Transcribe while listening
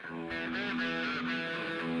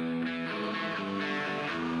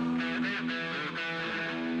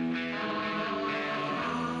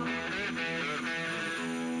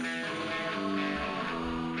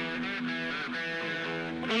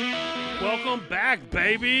Welcome back,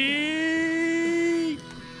 baby.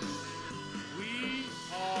 We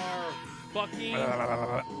are fucking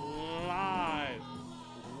live.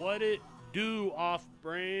 What it do,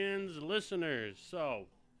 Off-Brands listeners? So,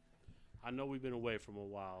 I know we've been away from a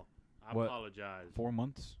while. I apologize. 4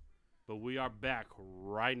 months? But we are back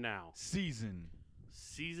right now. Season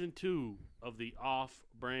 2 of the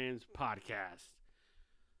Off-Brands podcast.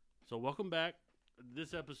 So, welcome back.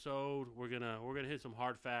 This episode, we're gonna hit some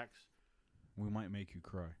hard facts. We might make you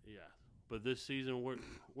cry. Yeah, but this season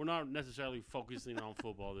we're not necessarily focusing on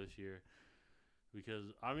football this year,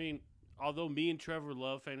 because I mean, although me and Trevor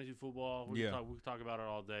love fantasy football, we can talk about it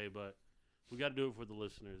all day, but we got to do it for the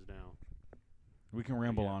listeners now. We can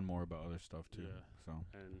ramble on more about other stuff too. Yeah. So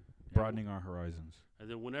and broadening our horizons. And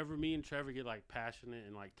then whenever me and Trevor get like passionate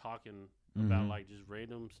and like talking about like just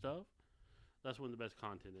random stuff, that's when the best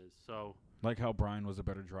content is. So like how Brian was a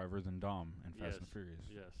better driver than Dom in Fast and Furious.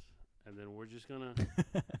 Yes. And then we're just gonna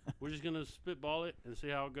spitball it and see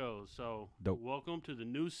how it goes. So welcome to the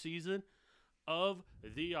new season of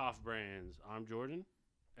the Off-Brands. I'm Jordan,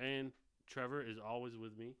 and Trevor is always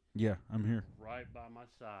with me. Yeah, I'm here. Right by my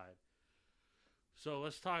side. So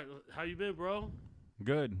let's talk. How you been, bro?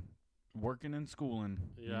 Good. Working and schooling.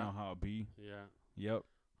 Yeah. You know how it be. Yeah. Yep.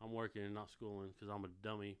 I'm working and not schooling because I'm a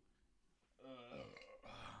dummy.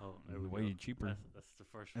 Oh, there we way go. cheaper. That's the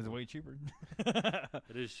first It's one. way cheaper.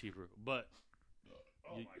 It is cheaper, but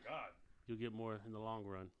my God. you'll get more in the long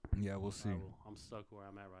run. Yeah, we'll see. I'm stuck where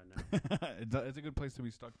I'm at right now. It's a good place to be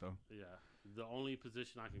stuck, though. Yeah. The only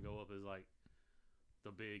position I can go up is like the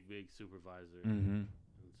big supervisor. Mm-hmm. And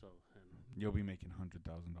so, and You'll be making $100,000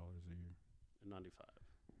 a year. 95.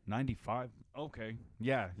 95. Okay.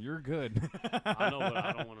 Yeah, you're good. I know, but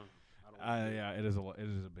I don't want to. Yeah, it is a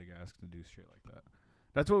big ask to do shit like that.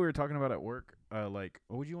 That's what we were talking about at work. Like,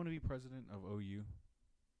 would you want to be president of OU?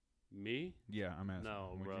 Me? Yeah, I'm asking.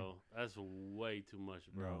 No, Would bro. you? That's way too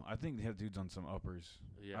much, bro. I think that dude's on some uppers.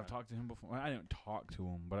 Yeah. I've talked to him before. I didn't talk to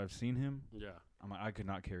him, but I've seen him. Yeah. I'm like, I could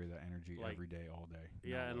not carry that energy Like, every day, all day.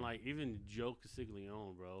 Yeah, No and way. like even Joe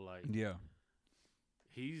Castiglione, bro. Like, yeah,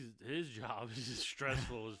 his job is just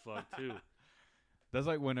stressful as fuck too. that's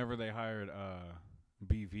like whenever they hired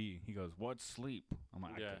BV. He goes, "What's sleep?" I'm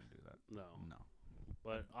like, I couldn't do that. No. No.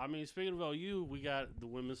 But I mean, speaking of OU, we got the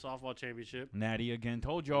women's softball championship. Natty again.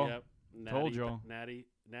 Told y'all. Yep. Told y'all.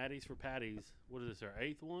 Natties for Patties. What is this? Her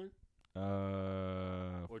 8th one?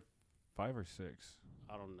 Or 5 or 6.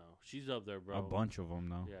 I don't know. She's up there, bro. A bunch of them,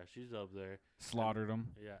 though. Yeah, she's up there. Slaughtered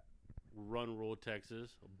them. Yeah. Run Rule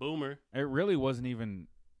Texas. Boomer. It really wasn't even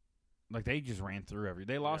like they just ran through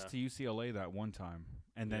They lost to UCLA that one time,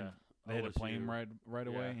 and then they had to play him right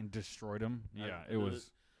away and destroyed them. Yeah, it was.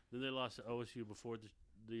 Then they lost to OSU before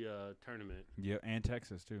the tournament. Yeah, and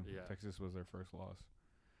Texas too. Yeah. Texas was their first loss.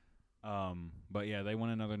 But yeah, they won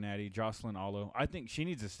another natty. Jocelyn Allo. I think she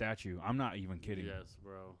needs a statue. I'm not even kidding. Yes,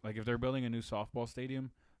 bro. Like if they're building a new softball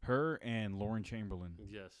stadium, her and Lauren Chamberlain.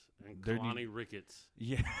 Yes, and They're Kalani Ricketts.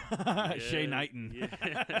 Yeah, Shay Knighton.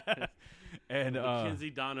 Yeah. And Mackenzie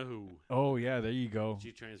Donahue. Oh yeah, there you go.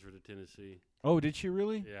 She transferred to Tennessee. Oh, did she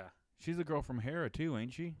really? Yeah. She's a girl from Hera too,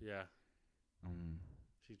 ain't she? Yeah.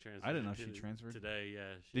 She transferred. I didn't know she transferred today.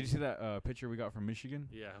 Yeah. Did you see that picture we got from Michigan?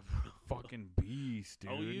 Yeah. Fucking beast,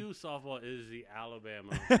 dude. OU softball is the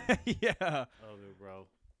Alabama yeah. of it, bro.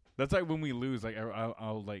 That's like when we lose. Like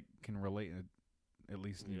I'll like can relate at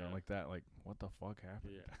least you know like that. Like what the fuck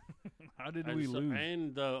happened? Yeah. How did we lose?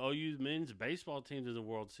 And the OU men's baseball teams in the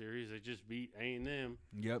World Series, they just beat A&M.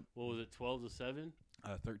 Yep. What was it? 12-7.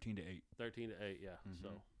 13-8. 13-8. Yeah. Mm-hmm.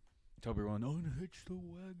 So. Toby Rowan, unhitch the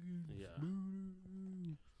wagon. Yeah.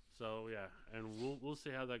 So yeah, and we'll see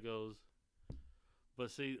how that goes. But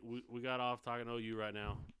see, we got off talking OU right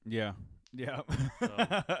now. Yeah. Yeah. So,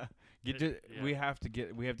 we have to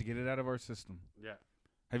get it out of our system. Yeah.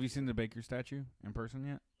 Have you seen the Baker statue in person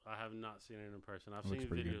yet? I have not seen it in person. I've It looks seen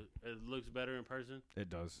pretty videos. It looks better in person. It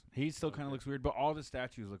does. He still kind of looks weird, but all the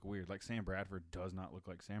statues look weird. Like Sam Bradford does not look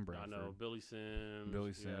like Sam Bradford. I know. Billy Sims.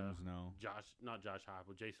 No. Not Josh Hype,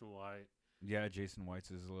 but Jason White. Yeah, Jason White's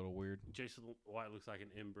is a little weird. Jason White looks like an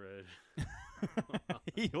inbred.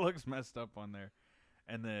 He looks messed up on there.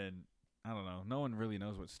 And then, I don't know. No one really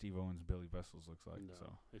knows what Steve Owens' Billy Vessels looks like. No,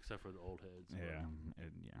 so except for the old heads. Yeah.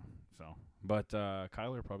 So, but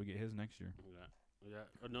Kyler will probably get his next year. Yeah.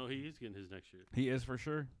 No, he is getting his next year. He is for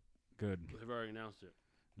sure. Good. They've already announced it.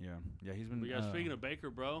 Yeah. Yeah, he's been. But yeah, speaking of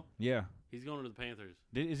Baker, bro. Yeah. He's going to the Panthers.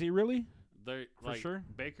 Is he really? For sure?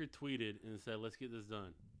 Baker tweeted and said, "Let's get this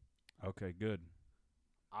done." Okay, good.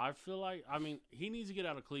 I feel like, I mean, he needs to get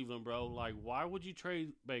out of Cleveland, bro. Like, why would you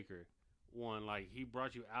trade Baker? One, like, he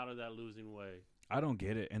brought you out of that losing way. I don't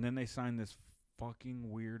get it. And then they signed this fucking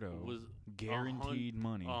weirdo. Was guaranteed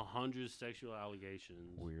money. 100 sexual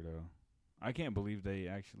allegations. Weirdo. I can't believe they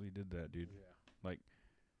actually did that, dude. Yeah. Like,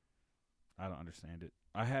 I don't understand it.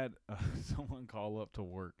 I had someone call up to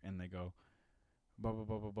work, and they go, blah, blah,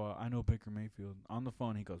 blah, blah, blah. I know Baker Mayfield. On the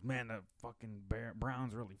phone, he goes, man, the fucking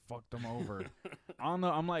Browns really fucked them over.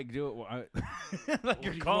 I'm like, dude, like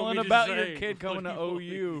you're calling about your kid coming to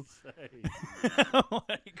OU. I'm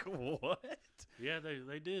like, what? Yeah,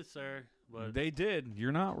 they did, sir. But they did.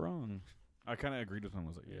 You're not wrong. I kind of agreed with him. I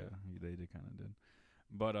was like, yeah, they kind of did.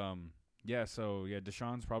 But, yeah, so, yeah,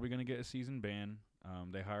 Deshaun's probably going to get a season ban.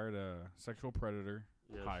 They hired a sexual predator.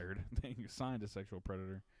 Yes. They signed a sexual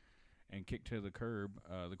predator and kicked to the curb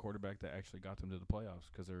the quarterback that actually got them to the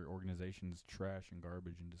playoffs because their organization's trash and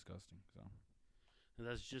garbage and disgusting. So, and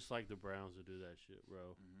that's just like the Browns to do that shit,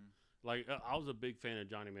 bro. Mm-hmm. Like, I was a big fan of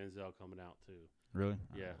Johnny Manziel coming out, too. Really?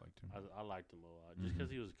 Yeah. I liked him a lot. Just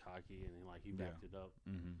because he was cocky and, he backed it up.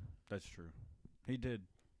 Mm-hmm. That's true. He did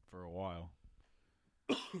for a while.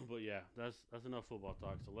 But, yeah, that's enough football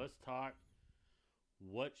talk. So, let's talk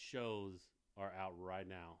what shows are out right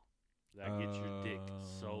now that get your dick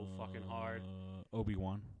so fucking hard.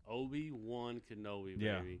 Obi-Wan Kenobi,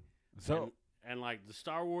 yeah. baby. So and like the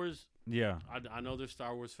Star Wars. Yeah. I know there's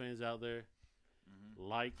Star Wars fans out there. Mm-hmm.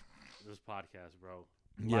 Like this podcast, bro.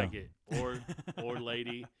 Yeah. Like it. Or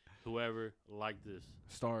lady, whoever, like this.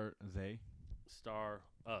 Star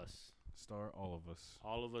us. Star all of us.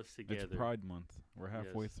 All of us together. It's Pride Month. We're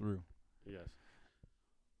halfway through. Yes.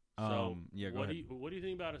 So, yeah, go ahead. What do you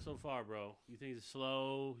think about it so far, bro? You think it's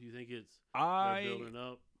slow? You think they're building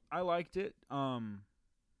up? I liked it.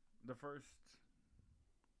 The first,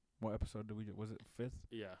 what episode did we do? Was it 5th?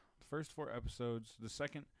 Yeah. The first 4 episodes. The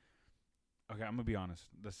second, okay, I'm gonna be honest.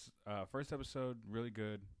 This first episode really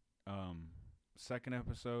good. Second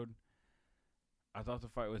episode, I thought the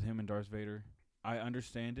fight with him and Darth Vader. I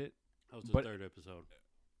understand it. That was the third episode.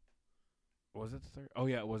 Was it the third? Oh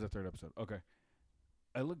yeah, it was the third episode. Okay.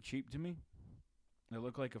 It looked cheap to me. It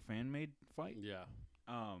looked like a fan-made fight. Yeah.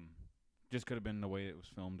 Just could have been the way it was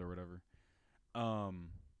filmed or whatever. And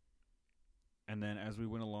then as we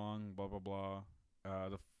went along, blah, blah, blah,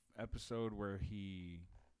 the episode where he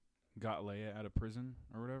got Leia out of prison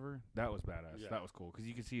or whatever, that was badass. Yeah. That was cool. Because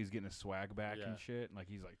you could see he's getting his swag back and shit. Like,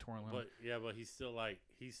 he's, like, twirling. But he's still,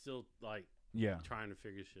 trying to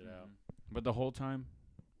figure shit out. But the whole time,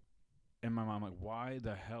 in my mind, like, why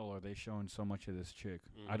the hell are they showing so much of this chick?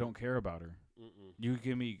 I don't care about her. You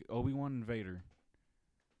give me Obi-Wan and Vader.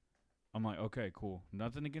 I'm like, okay, cool.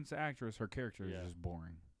 Nothing against the actress. Her character is just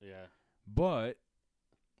boring. Yeah. But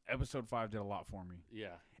episode 5 did a lot for me.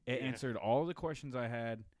 Yeah. It answered all the questions I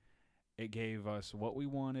had. It gave us what we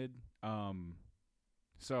wanted.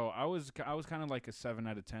 So I was kind of like a 7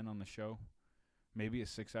 out of 10 on the show. Maybe a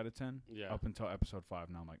 6 out of 10. Yeah. Up until episode 5.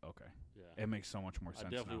 Now I'm like, okay. Yeah. It makes so much more sense. I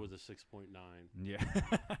definitely now. was a 6.9. Yeah.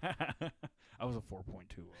 I was a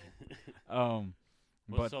 4.2.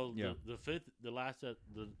 But so the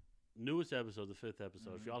newest episode, the 5th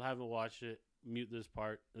episode. If y'all haven't watched it, mute this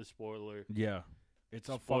part. The spoiler. Yeah. It's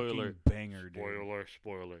a fucking banger, dude.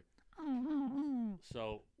 Spoiler.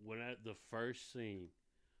 So when at the first scene,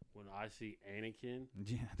 when I see Anakin,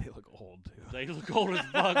 yeah, they look old too. They look old as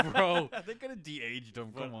fuck, bro. They could have de-aged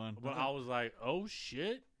him. Come on. But I was like, oh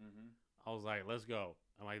shit. I was like, let's go.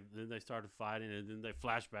 And like then they started fighting, and then they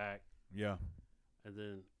flashback. Yeah. And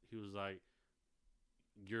then he was like,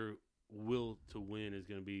 your will to win is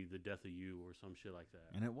gonna be the death of you, or some shit like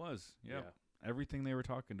that. And it was. Yep. Yeah. Everything they were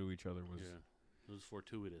talking to each other was. Yeah. It was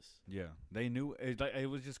fortuitous. Yeah, they knew it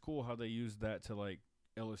was just cool how they used that to like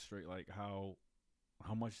illustrate like how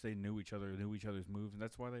much they knew each other's moves, and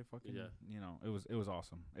that's why they fucking it was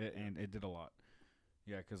awesome. And it did a lot.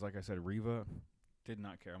 Yeah, because like I said, Reva did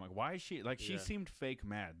not care. I'm like, why is she she seemed fake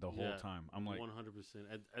mad the whole time. I'm like 100%.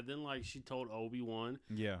 And then like she told Obi-Wan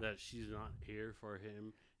that she's not here for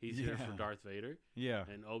him. He's here for Darth Vader. Yeah.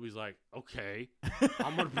 And Obi's like, okay,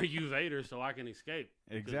 I'm going to bring you Vader so I can escape.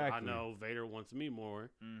 Exactly. I know Vader wants me more.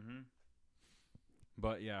 Mm-hmm.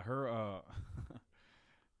 But, yeah, her,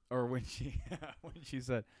 or when she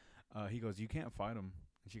said, he goes, you can't fight him.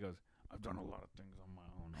 And she goes, I've done a lot of things on my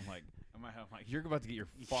own. I'm like, you're about to get your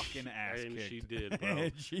fucking ass and kicked. She did, bro.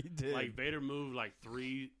 And she did. Like, Vader moved like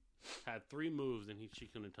had 3 moves, and she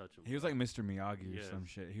couldn't touch him. He was like Mr. Miyagi or some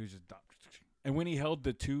shit. He was just... And when he held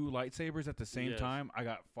the 2 lightsabers at the same time, I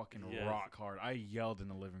got fucking rock hard. I yelled in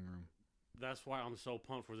the living room. That's why I'm so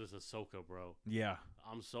pumped for this Ahsoka, bro. Yeah.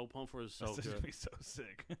 I'm so pumped for Ahsoka. This is gonna be so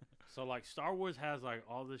sick. So, like, Star Wars has, like,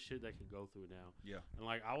 all this shit they can go through now. Yeah. And,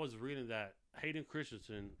 like, I was reading that Hayden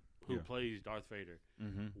Christensen, who plays Darth Vader,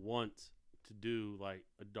 wants to do like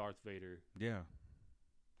a Darth Vader, Yeah.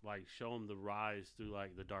 like show him the rise through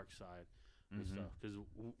like the dark side and Mm-hmm. stuff. Because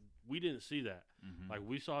we didn't see that. Mm-hmm. Like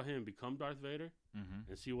we saw him become Darth Vader Mm-hmm.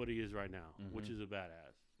 and see what he is right now, which Mhm. is a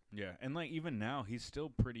badass. Yeah, and like even now, he's still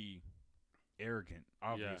pretty arrogant,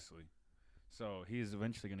 obviously. So he's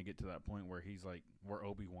eventually going to get to that point where he's like, where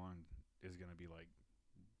Obi-Wan is going to be like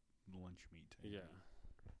lunch meat. to him. Yeah.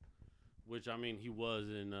 Which I mean, he was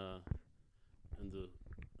in the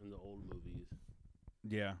old movies.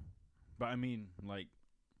 Yeah, but I mean, like,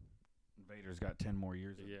 Vader's got 10 more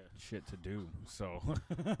years of Yeah. shit to do. So.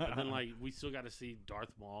 But then like we still got to see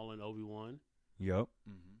Darth Maul and Obi-Wan Yep.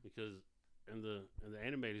 Mm-hmm. because in the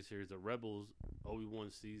animated series, the Rebels,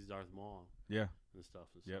 Obi-Wan sees Darth Maul Yeah. and stuff.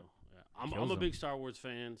 And Yep. so yeah, I'm Kills a him. big Star Wars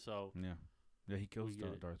fan, so Yeah. Yeah, he kills We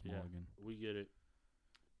get it. Darth Maul Yeah. again. we get it.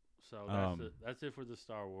 So that's it for the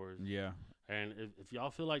Star Wars. Yeah. And if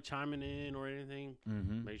y'all feel like chiming in or anything,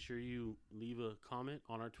 Mm-hmm. make sure you leave a comment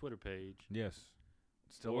on our Twitter page Yes.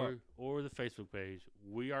 Still up. or the Facebook page.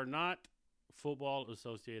 We are not football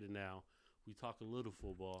associated now. We talk a little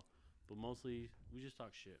football, but mostly we just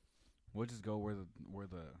talk shit. We'll just go where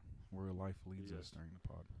life leads Yes. us during the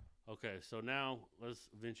pod. Okay, so now let's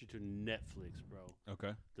venture to Netflix, bro.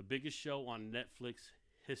 Okay. The biggest show on Netflix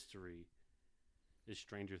history is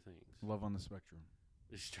Stranger Things. Love on the Spectrum.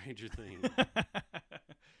 It's Stranger Things.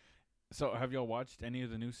 So, have y'all watched any of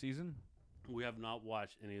the new season? We have not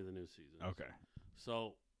watched any of the new seasons. Okay.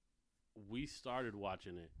 So we started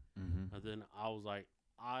watching it, Mm-hmm. and then I was like,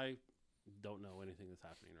 I don't know anything that's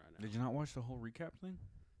happening right now. Did you not watch the whole recap thing?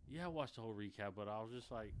 Yeah, I watched the whole recap, but I was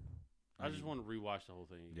just like, I just want to rewatch the whole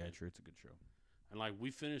thing again. Yeah, true. It's a good show. And like,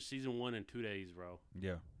 we finished season 1 in 2 days, bro.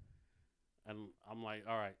 Yeah. And I'm like,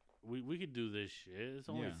 all right, we could do this shit. It's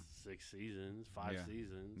only Yeah. 6 seasons, 5 Yeah.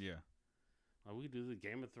 seasons. Yeah. Like, we could do the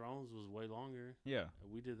Game of Thrones was way longer. Yeah.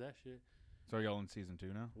 And we did that shit. So, are y'all in season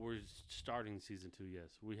 2 now? We're starting season 2, yes.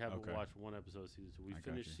 We haven't Okay. watched one episode of season 2. We I got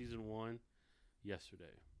finished you. season 1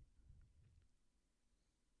 yesterday.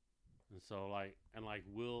 And so, like,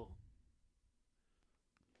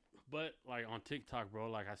 but, like, on TikTok, bro,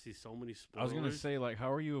 like, I see so many spoilers. I was going to say, like,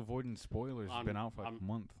 how are you avoiding spoilers? It's been out for like a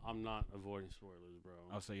month. I'm not avoiding spoilers, bro.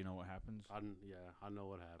 I'll say, you know what happens? I know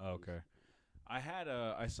what happens. Okay.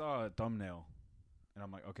 I saw a thumbnail, and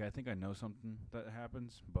I'm like, okay, I think I know something that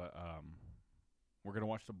happens, but we're gonna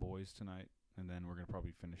watch The Boys tonight, and then we're gonna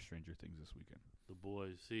probably finish Stranger Things this weekend. The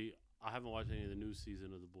Boys. See, I haven't watched any of the new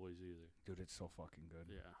season of The Boys either. Dude, it's so fucking good.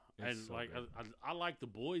 Yeah, It's and so like good. I like The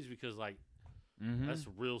Boys because like Mm-hmm. that's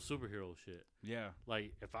real superhero shit. Yeah.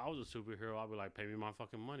 Like if I was a superhero, I'd be like, pay me my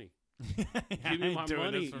fucking money. Give Give me my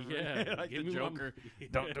money. Yeah, like give the me Joker. my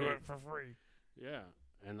Don't do it for free. Yeah,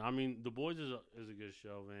 and I mean, The Boys is a good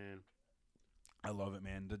show, man. I love it,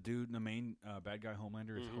 man. The dude, the main bad guy,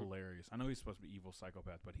 Homelander, is Mhm. hilarious. I know he's supposed to be evil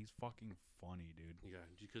psychopath, but he's fucking funny, dude. Yeah,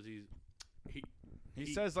 because He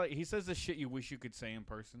He- says the shit you wish you could say in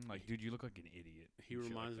person. Like, dude, you look like an idiot. he and shit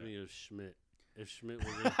reminds like me of Schmidt. If Schmidt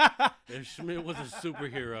was if Schmidt was a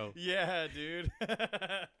superhero, Yeah, dude.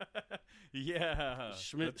 Yeah.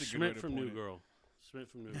 Schmidt That's a good way to from point New it. Girl. Schmidt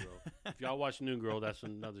from New Girl. If y'all watch New Girl, that's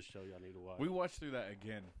another show y'all need to watch. We watched through that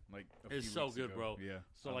again, like a It's few so weeks good, ago. bro. Yeah.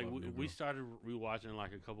 So I like love New we Girl. started rewatching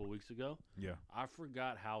like a couple weeks ago. Yeah. I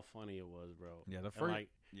forgot how funny it was, bro. Yeah. The And first. like,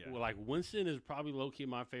 Yeah. well, like Winston is probably low key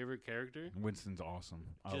my favorite character. Winston's awesome.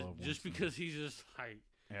 I love Winston. Just because he's just like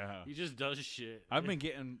Yeah. he just does shit. I've been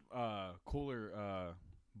getting cooler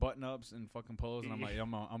button ups and fucking polos, and I'm like,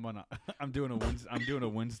 I'm doing a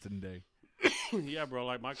Winston day. Yeah, bro.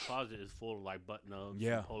 Like my closet is full of like button ups,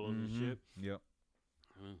 Yeah. polos and Mhm. shit. Yep.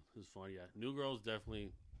 It's fun. Yeah, New Girl's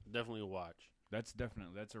definitely a watch. That's a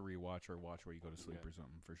rewatch or watch where you go to sleep Yeah. or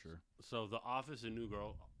something for sure. So The Office and New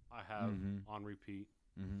Girl, I have Mhm. on repeat.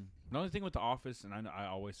 Mm-hmm. The only thing with The Office, and I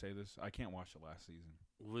always say this, I can't watch the last season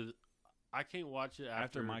I can't watch it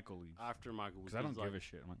after Michael leaves After Michael, because I don't give a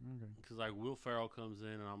shit. I'm like, okay. Because like Will Ferrell comes in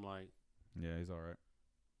and I'm like, Yeah, he's all right.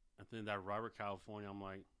 and then that Robert California, I'm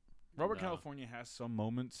like, Robert nah. California has some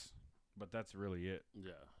moments, but that's really it.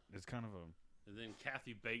 Yeah. It's kind of a. And then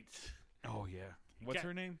Kathy Bates, Oh yeah. What's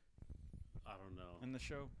her name I don't know. in the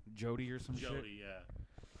show? Jody or some shit. Jody, yeah.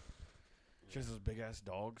 She has those big ass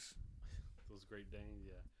dogs. Those Great Danes,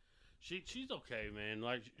 yeah. She's okay, man.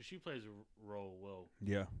 Like she plays a role well,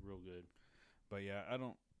 Yeah. real good. But yeah, I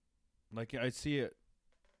don't like. I see it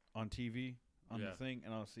on TV on Yeah. the thing,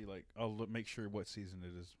 and I'll see like make sure what season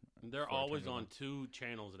it is. And they're Before I always turn it on on. 2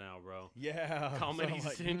 channels now, bro. Yeah, Comedy so I'm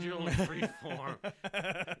like, Central and Freeform.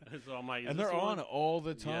 And so I'm like, is and this they're the on one? all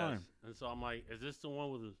the Yes. time. And so I'm like, is this the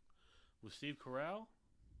one with Steve Carell?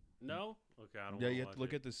 No. Okay, I don't. Yeah, wanna you have watch to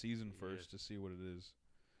look it. at the season Yeah. first to see what it is.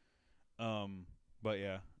 But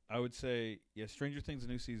yeah, I would say Stranger Things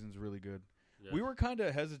new season's really good. Yes. We were kind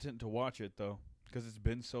of hesitant to watch it though because it's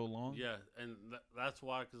been so long. Yeah, and that's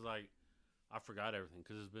why, because like I forgot everything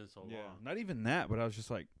because it's been so long. Not even that, but I was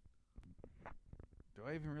just like, do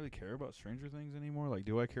I even really care about Stranger Things anymore? Like,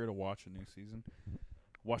 do I care to watch a new season?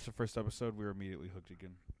 Watch the first episode, we were immediately hooked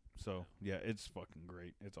again. So yeah, it's fucking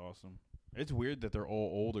great. It's awesome. It's weird that they're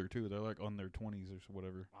all older too. They're like on their 20s or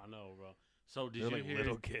whatever. I know, bro. So did they're you like hear?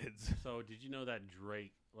 Little kids. So did you know that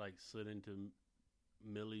Drake like slid into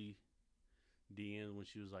Millie DN when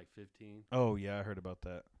she was like 15? Oh yeah, I heard about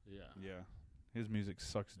that. Yeah. Yeah, his music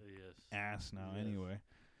sucks ass now. Yes. Anyway,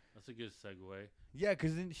 that's a good segue. Yeah,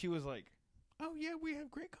 because then she was like, "Oh yeah, we have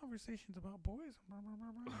great conversations about boys."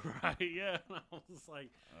 Right? Yeah. And I was like,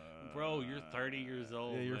 "Bro, you're 30 years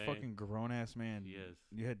old. Yeah, you're man. a fucking grown ass man." Yes.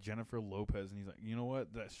 You had Jennifer Lopez, and he's like, "You know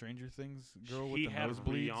what? That Stranger Things girl with he the had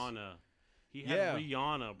nosebleeds." Rihanna. He had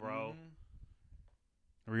Rihanna, bro.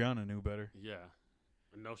 Mm-hmm. Rihanna knew better. Yeah.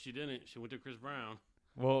 No, she didn't. She went to Chris Brown.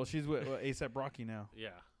 Well, she's with A$AP Rocky now. Yeah,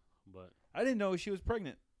 but I didn't know she was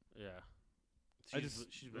pregnant. yeah, she's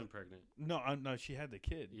been pregnant. No, she had the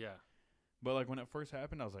kid. Yeah, but like when it first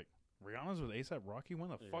happened, I was like, Rihanna's with A$AP Rocky. When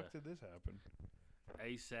the fuck did this happen?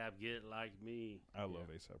 A$AP, get like me. I love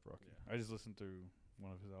A$AP Rocky. Yeah. I just listened to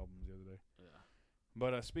one of his albums the other day. Yeah.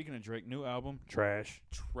 But speaking of Drake, new album, trash.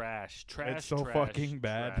 It's so fucking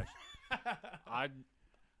bad. I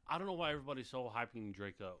don't know why everybody's so hyping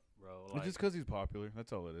Drake up, bro. Like, it's just because he's popular.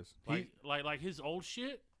 That's all it is. Like his old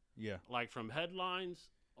shit. Yeah. Like from Headlines,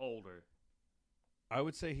 older. I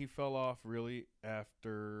would say he fell off really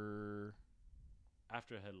after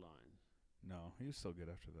Headlines. No, he was still good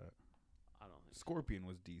after that. I don't think Scorpion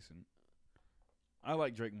was decent. I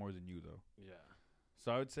like Drake more than you though. Yeah.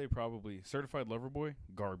 So I would say probably Certified Lover Boy,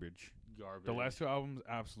 garbage. Garbage. The last two albums,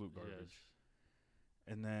 absolute garbage. Yes.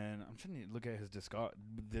 And then I'm trying to look at his how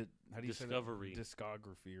do you say that?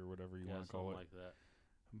 Discography or whatever you want to call it. Like that.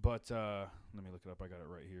 But let me look it up. I got it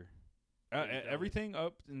right here. Everything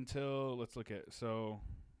up until let's look at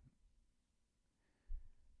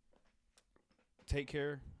Take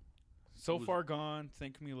Care. So Far Gone,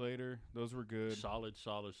 Thank Me Later. Those were good. Solid.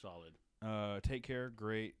 Take Care,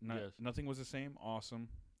 great. Nothing Was the Same, awesome.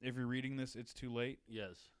 If you're reading this, it's too late.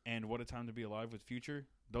 Yes. And What a Time to Be Alive with Future.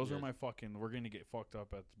 Those are my fucking. We're gonna get fucked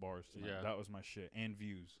up at the bars tonight. Yeah. That was my shit. And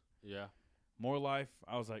Views. Yeah. More Life.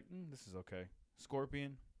 I was like, this is okay.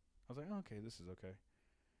 Scorpion. I was like, okay, this is okay.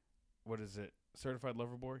 What is it? Certified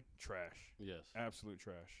Lover Boy. Trash. Yes. Absolute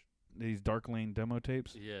trash. These Dark Lane demo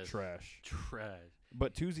tapes. Yes. Trash. Trash.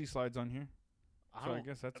 But Tuesday slides on here. So I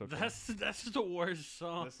guess that's okay. That's the worst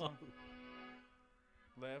song.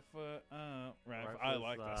 Left foot up, right foot. I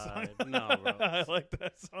like that song. No, bro. I like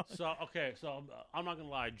that song. So I'm not gonna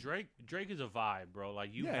lie. Drake is a vibe, bro.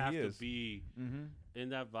 Like you have to be in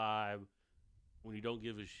that vibe when you don't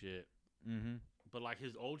give a shit. Mm-hmm. But like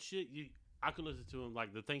his old shit, I could listen to him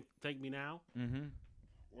like the Thank Me Now,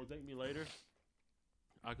 or Thank Me Later.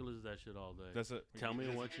 I could listen to that shit all day. That's it. Tell me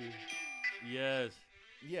what you. Yes.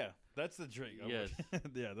 Yeah, that's the Drake. Yes.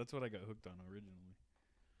 Yeah, that's what I got hooked on originally.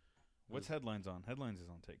 What's Headlines on? Headlines is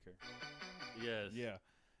on Take Care. Yes. Yeah.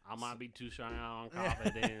 I might be too shy on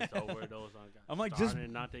confidence overdose on. I'm like, just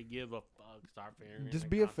not to give a fuck. Start fearing. Just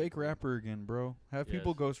be a fake rapper again, bro. Have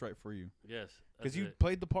people ghostwrite for you. Yes. Because you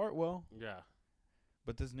played the part well. Yeah.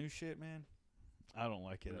 But this new shit, man, I don't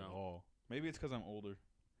like it at all. Maybe it's because I'm older.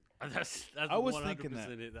 That's I was 100% thinking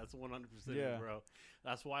that. it. That's 100% Yeah. it, bro.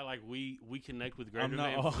 That's why like we connect with Greater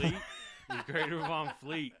Van Fleet. With Greater Von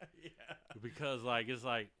Fleet. Yeah. Because like it's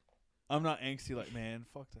like I'm not angsty like, man,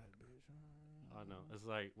 fuck that bitch. I know. It's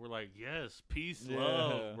like we're like, yes, peace,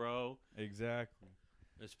 love, bro. Exactly.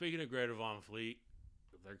 And speaking of Greater Von Fleet,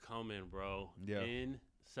 they're coming, bro. Yeah. In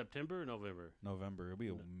September or November? November. It'll be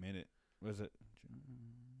a minute. What is it?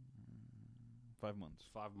 5 months.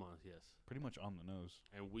 5 months, yes. Pretty much on the nose.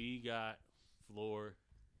 And we got floor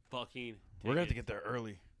fucking tickets. We're going to have to get there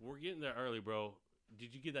early. We're getting there early, bro.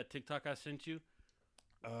 Did you get that TikTok I sent you?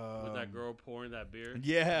 With that girl pouring that beer?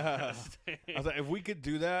 Yeah. I was like, if we could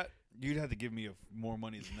do that, you'd have to give me more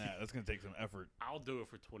money than that. That's going to take some effort. I'll do it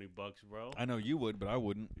for $20, bro. I know you would, but I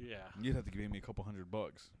wouldn't. Yeah. You'd have to give me a couple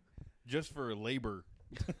 $100 just for labor.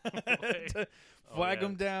 To flag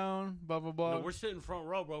them down, blah, blah, blah. No, we're sitting front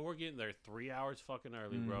row, bro. We're getting there 3 hours fucking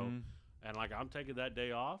early, bro. And, like, I'm taking that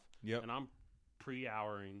day off. Yep. And I'm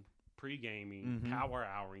pre-gaming, power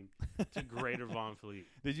houring to Greater Von Fleet.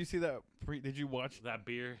 Did you see that? Did you watch that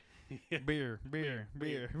beer? beer.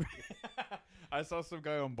 I saw some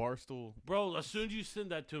guy on Barstool. Bro, as soon as you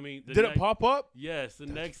send that to me. Did it pop up? Yes. The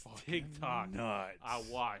next TikTok nuts. I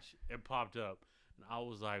watched, it popped up. And I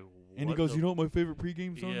was like, and he goes, you know what my favorite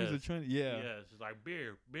pregame song is? Yes. Yeah. Yes, it's like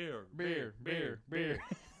beer.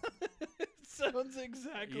 Sounds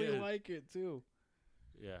exactly like it too.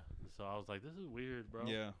 Yeah. So I was like, this is weird, bro.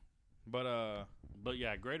 Yeah. But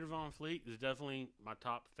yeah, Greater Von Fleet is definitely my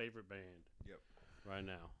top favorite band. Yep. Right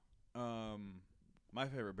now. My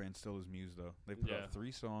favorite band still is Muse though. They put out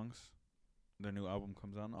 3 songs. Their new album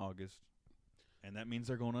comes out in August. And that means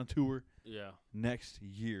they're going on tour next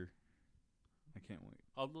year. I can't wait.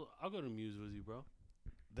 I'll go to Muse with you, bro.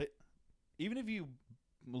 Even if you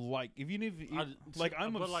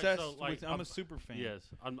I'm obsessed with. I'm a super fan. Yes,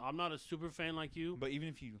 I'm not a super fan like you. But even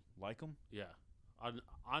if you like them,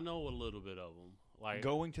 I know a little bit of them. Like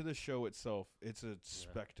going to the show itself, it's a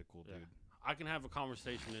spectacle, dude. I can have a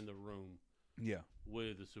conversation in the room. Yeah.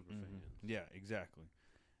 With the super fans. Yeah, exactly.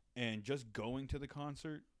 And just going to the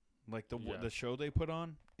concert, like the show they put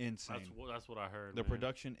on, insane. That's what I heard. The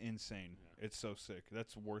production, insane. Yeah. It's so sick.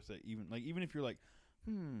 That's worth it. Even if you're like,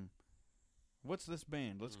 what's this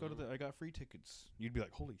band? Let's go to I got free tickets. You'd be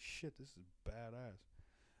like, holy shit, this is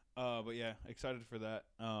badass. But yeah, excited for that.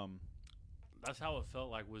 That's how it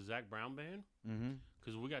felt like with Zac Brown Band. Mm-hmm.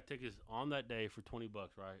 Because we got tickets on that day for $20,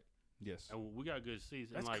 right? Yes. And we got good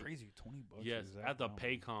seats. That's and crazy. $20. Yes, at the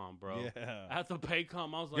Paycom, bro. Yeah. At the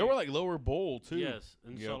Paycom, I was like, y'all were like lower bowl too. Yes,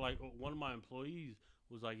 and so like one of my employees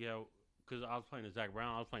was like, yeah, because I was playing the Zac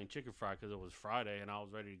Brown, I was playing Chicken Fry because it was Friday, and I was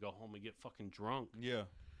ready to go home and get fucking drunk. Yeah.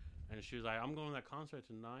 And she was like, I'm going to that concert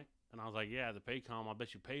tonight, and I was like, yeah, the Paycom. I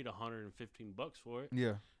bet you paid $115 for it.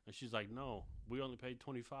 Yeah. And she's like, no, we only paid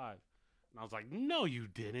 $25. And I was like, no, you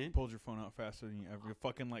didn't. Pulled your phone out faster than you ever. You're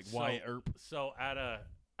fucking like Wyatt Earp. So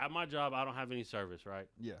at my job, I don't have any service, right?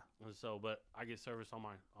 Yeah. And so, but I get service on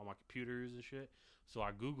my computers and shit. So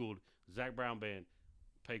I Googled Zac Brown Band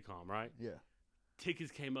Paycom, right? Yeah.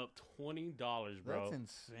 Tickets came up $20, bro. That's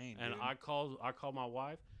insane. And dude. I called my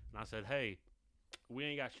wife and I said, hey, we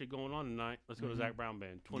ain't got shit going on tonight. Let's go to Zac Brown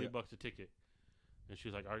Band. $20 a ticket. And she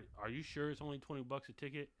was like, are you sure it's only $20 a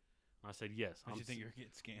ticket? And I said, yes. Did you think you were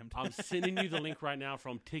getting scammed? I'm sending you the link right now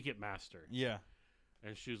from Ticketmaster. Yeah.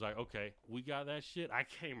 And she was like, okay, we got that shit. I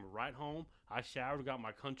came right home. I showered, got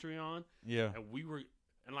my country on. Yeah. And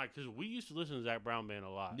because we used to listen to Zac Brown Band a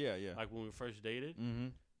lot. Yeah, yeah. Like when we first dated. Mm-hmm.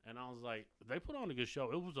 And I was like, they put on a good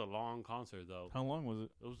show. It was a long concert, though. How long was it?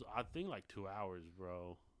 It was, I think, like 2 hours,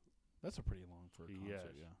 bro. That's a pretty long for a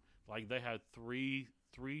concert, yeah. Like they had three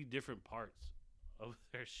different parts of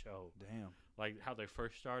their show. Damn. Like how they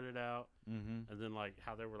first started out. Mm-hmm. And then like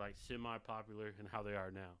how they were like semi-popular and how they are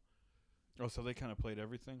now. Oh, so they kind of played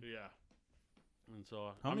everything? Yeah. And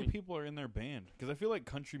so how many people are in their band? Because I feel like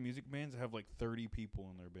country music bands have like 30 people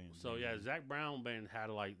in their band. So yeah, Zac Brown Band had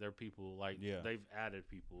like their people, like they've added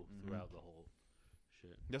people throughout the whole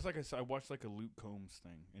shit. That's like I watched like a Luke Combs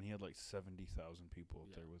thing, and he had like 70,000 people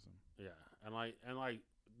up there with him. Yeah, and like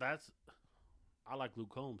that's I like Luke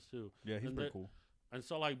Combs too. Yeah, he's pretty cool. And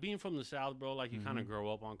so like being from the South, bro, like you kind of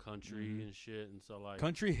grow up on country and shit, and so like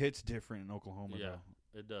country hits different in Oklahoma. Yeah. Though.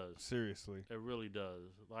 It does. Seriously. It really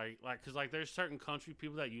does. Cause like there's certain country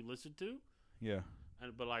people that you listen to. Yeah.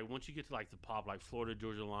 But like once you get to like the pop, like Florida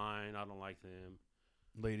Georgia Line, I don't like them.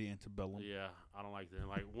 Lady Antebellum. Yeah, I don't like them.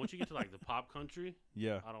 Like once you get to like the pop country,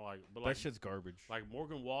 yeah, I don't like. But that like, shit's garbage. Like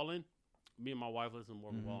Morgan Wallen, me and my wife listen to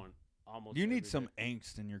Morgan Wallen almost. You need some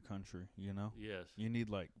angst in your country, you know. Yes. You need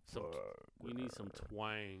like you need some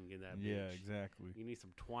twang in that. Yeah, bitch. exactly. You need some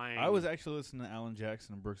twang. I was actually listening to Alan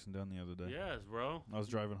Jackson and Brooks and Dunn the other day. Yes, bro. I was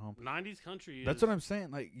driving home. 90s country. That's what I'm saying.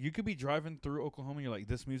 Like you could be driving through Oklahoma, and you're like,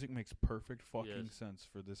 this music makes perfect fucking sense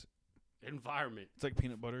for this environment. It's like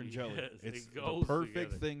peanut butter and jelly. Yes, it's it goes the perfect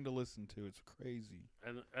together. thing to listen to. It's crazy.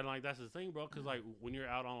 And like that's the thing, bro. Because like when you're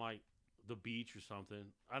out on like the beach or something,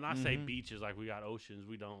 and I say beaches like we got oceans,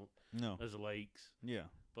 we don't. No, there's lakes. Yeah.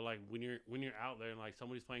 But like when you're out there and like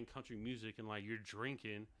somebody's playing country music and like you're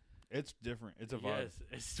drinking, it's different. It's a vibe. Yes,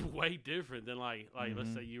 it's way different than like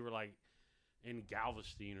let's say you were like in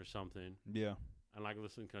Galveston or something. Yeah. And like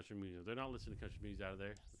listening to country music. They're not listening to country music out of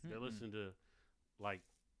there. They're listening to like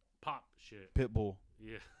pop shit. Pitbull.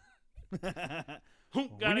 Yeah.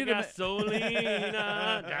 Gotta gasolina.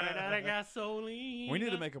 Gotta gasolina. We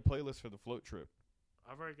need to make a playlist for the float trip.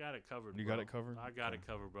 I've already got it covered. You got it covered? I got it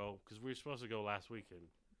covered, bro. Because we were supposed to go last weekend.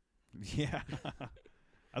 Yeah.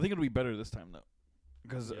 I think it'll be better this time, though.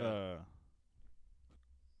 Because Chloe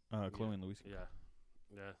and Luis. Yeah.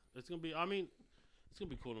 Yeah. It's going to be, I mean, it's going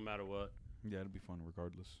to be cool no matter what. Yeah, it'll be fun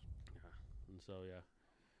regardless. Yeah. And so, yeah.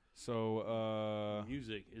 So,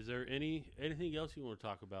 music. Is there anything else you want to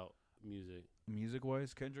talk about music?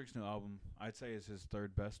 Music-wise, Kendrick's new album, I'd say is his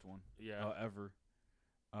third best one. Yeah. Ever.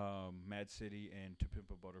 Mad City and To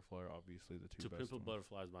Pimp a Butterfly are obviously the two To best Pimp a ones.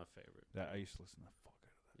 Butterfly is my favorite. That I used to listen to the fuck out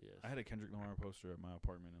of that. Yes. I had a Kendrick Lamar poster at my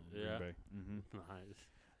apartment in Green Bay. Mm-hmm.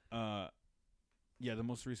 Nice. Yeah, the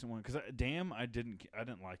most recent one, because Damn, I didn't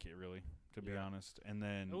like it really, to be honest. And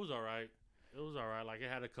then it was all right. Like it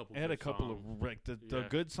had a couple. Songs. Of like the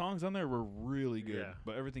good songs on there were really good. Yeah.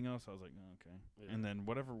 But everything else, I was like, oh, okay. Yeah. And then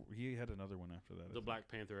whatever, he had another one after that. The Black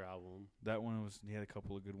Panther album. That one he had a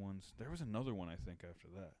couple of good ones. There was another one I think after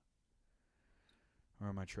that. Or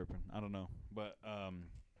am I tripping? I don't know. But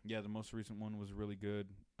yeah, the most recent one was really good.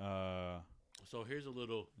 So here's a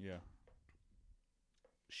little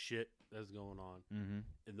shit that's going on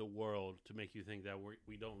in the world to make you think that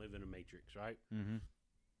we don't live in a matrix, right? Mm-hmm.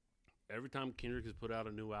 Every time Kendrick has put out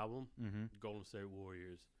a new album, Golden State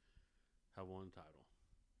Warriors have won the title.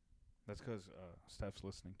 That's because Steph's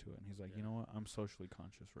listening to it, and he's like, you know what? I'm socially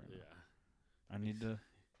conscious right now. Yeah. I need to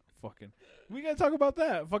fucking... We got to talk about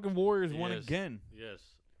that. Fucking Warriors won again. Yes.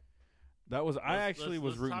 That was... I actually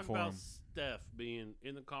was rooting for him. Let's talk about Steph being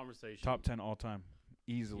in the conversation. Top 10 all time.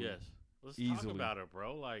 Easily. Yes. Let's talk about it,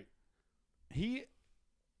 bro. Like...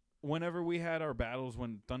 Whenever we had our battles,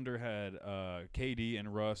 when Thunder had KD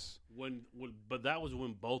and Russ, but that was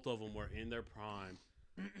when both of them were in their prime.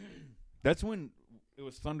 That's when it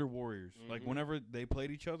was Thunder Warriors. Mm-hmm. Like whenever they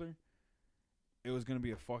played each other, it was gonna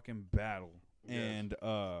be a fucking battle. Yes. And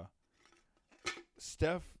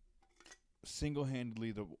Steph,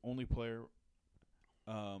 single-handedly the only player.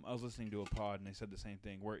 I was listening to a pod and they said the same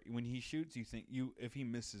thing. Where when he shoots, you think if he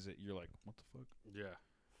misses it, you're like, what the fuck? Yeah.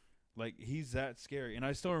 Like, he's that scary. And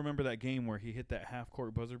I still remember that game where he hit that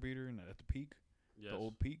half-court buzzer beater at the peak, the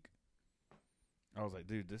old peak. I was like,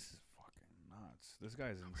 dude, this is fucking nuts. This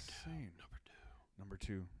guy's insane. Number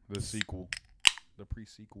two. The sequel. The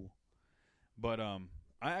pre-sequel. But I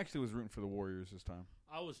actually was rooting for the Warriors this time.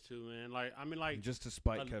 I was too, man. Just to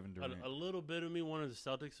spite Kevin Durant. A little bit of me wanted the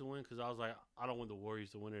Celtics to win because I was like, I don't want the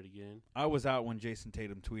Warriors to win it again. I was out when Jason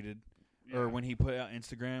Tatum tweeted. Yeah. Or when he put out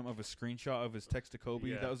Instagram of a screenshot of his text to Kobe.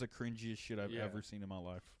 Yeah. That was the cringiest shit I've ever seen in my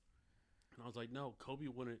life. And I was like, no, Kobe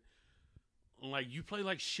wouldn't. Like, you played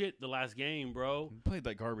like shit the last game, bro. You played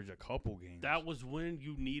like garbage a couple games. That was when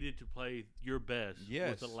you needed to play your best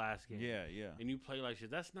with the last game. Yeah, yeah. And you play like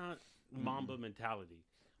shit. That's not Mamba mentality.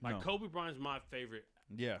 Like, Kobe Bryant's my favorite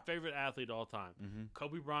athlete of all time. Mm-hmm.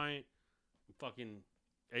 Kobe Bryant, fucking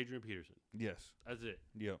Adrian Peterson. Yes. That's it.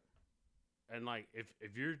 Yep. And, like,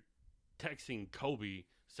 if you're texting Kobe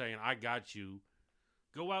saying, I got you,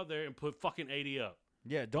 go out there and put fucking 80 up.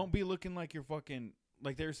 Yeah, don't be looking like you're fucking,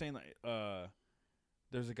 like they were saying, like,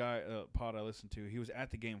 there's a guy, pod I listened to, he was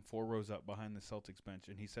at the game 4 rows up behind the Celtics bench,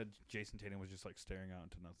 and he said Jason Tatum was just, like, staring out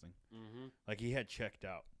into nothing. Mm-hmm. Like, he had checked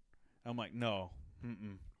out. I'm like, no.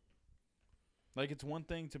 Mm-mm. Like, it's one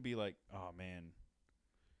thing to be like, oh, man.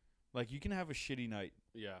 Like, you can have a shitty night.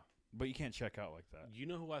 Yeah. But you can't check out like that. You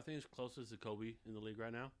know who I think is closest to Kobe in the league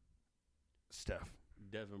right now? Steph.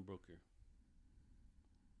 Devin Booker.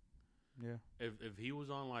 Yeah. If he was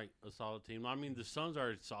on, like, a solid team. I mean, the Suns are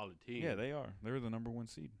a solid team. Yeah, they are. They're the number 1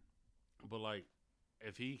 seed. But, like,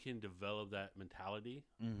 if he can develop that mentality,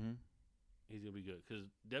 he's going to be good. Because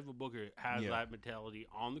Devin Booker has that mentality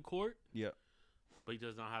on the court. Yeah. But he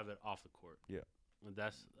does not have it off the court. Yeah. And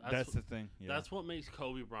that's the thing. Yeah. That's what makes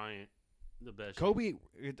Kobe Bryant the best. Kobe,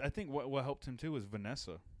 I think what helped him, too, was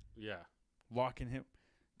Vanessa. Yeah. Locking him.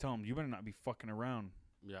 Tell him, you better not be fucking around.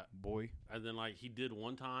 Yeah. Boy. And then, like, he did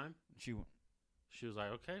one time. She was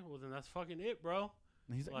like, okay, well, then that's fucking it, bro.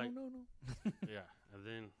 And he's like, no. Yeah. And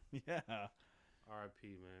then. Yeah. R.I.P.,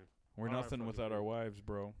 man. We're nothing without our wives,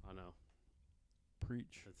 bro. I know.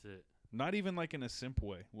 Preach. That's it. Not even, like, in a simp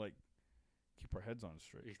way. Like, keep our heads on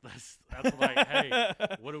straight. That's like, hey,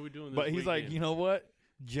 what are we doing this But he's weekend? like, you know what?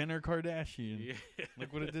 Jenner Kardashian. Yeah.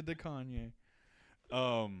 Like what it did to Kanye.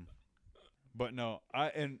 But no,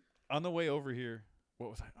 and on the way over here, what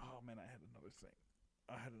was I? Oh man, I had another thing.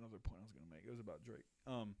 I had another point I was gonna make. It was about Drake.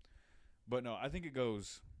 But no, I think it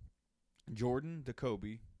goes Jordan to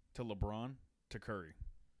Kobe to LeBron to Curry.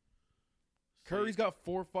 Curry's got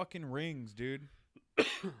 4 fucking rings, dude.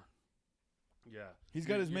 Yeah, he's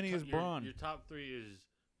got as many as Bron. Your top 3 is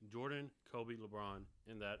Jordan, Kobe, LeBron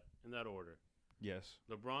in that order. Yes.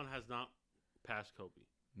 LeBron has not passed Kobe.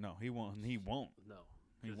 No, he won't. He won't. No,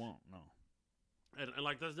 he won't. No. And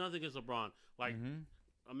like, there's nothing against LeBron. Like,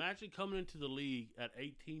 imagine coming into the league at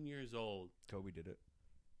 18 years old. Kobe did it.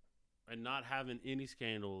 And not having any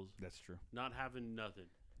scandals. That's true. Not having nothing.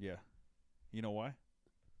 Yeah. You know why?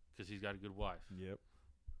 Because he's got a good wife. Yep.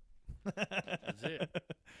 That's it.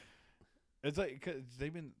 It's like, cause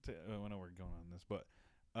they've been, I know we're going on this, but,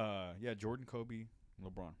 yeah, Jordan, Kobe,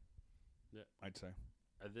 LeBron. Yeah. I'd say.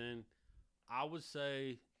 And then I would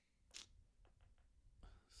say,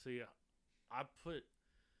 I put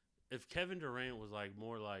if Kevin Durant was like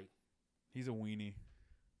more like he's a weenie.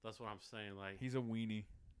 That's what I'm saying. Like he's a weenie.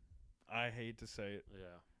 I hate to say it.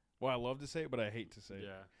 Yeah. Well, I love to say it, but I hate to say it.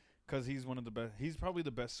 Yeah. Because he's one of the best. He's probably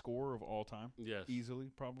the best scorer of all time. Yes. Easily,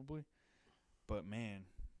 probably. But man.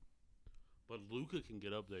 But Luka can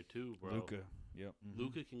get up there too, bro. Luka. Yep. Mm-hmm.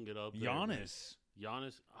 Luka can get up there. Giannis.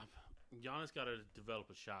 Giannis got to develop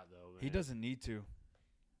a shot though. Man. He doesn't need to.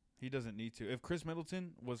 He doesn't need to. If Chris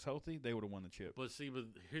Middleton was healthy, they would have won the chip. But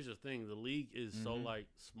here's the thing: the league is so like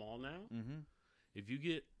small now. Mm-hmm. If you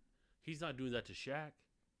get, he's not doing that to Shaq.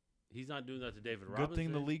 He's not doing that to David Robinson. Good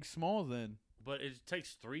thing the league's small then. But it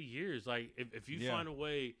takes 3 years. Like if you find a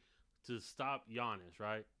way to stop Giannis,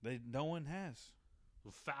 right? No one has.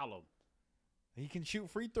 Well, foul him. He can shoot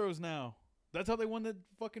free throws now. That's how they won the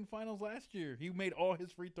fucking finals last year. He made all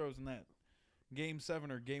his free throws in that Game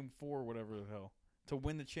 7 or Game 4 or whatever the hell to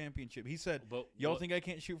win the championship. He said, y'all think I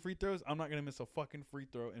can't shoot free throws? I'm not going to miss a fucking free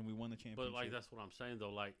throw, and we won the championship. But, like, that's what I'm saying,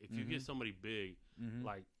 though. Like, if you get somebody big,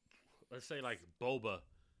 like, let's say, like, Boba.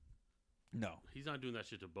 No. He's not doing that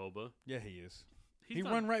shit to Boba. Yeah, he is. He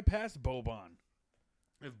run right past Boban.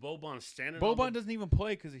 If Boban's standing Boban doesn't even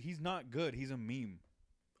play because he's not good. He's a meme.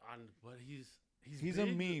 But he's big, a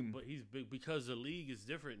meme. But he's big because the league is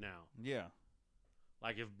different now. Yeah.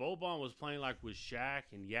 Like, if Boban was playing, like, with Shaq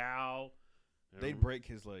and Yao. They'd break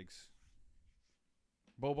his legs.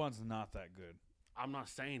 Boban's not that good. I'm not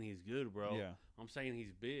saying he's good, bro. Yeah. I'm saying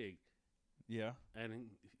he's big. Yeah.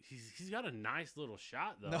 And he's got a nice little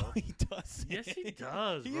shot, though. No, he doesn't. Yes, he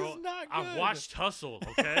does, bro. He's not good. I've watched Hustle,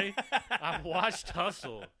 okay? I've watched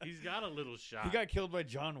Hustle. He's got a little shot. He got killed by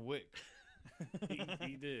John Wick.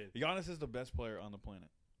 he did. Giannis is the best player on the planet.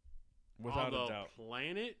 Without a doubt.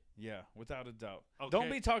 Planet? Yeah, without a doubt. Okay. Don't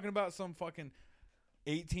be talking about some fucking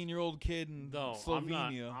 18-year-old kid in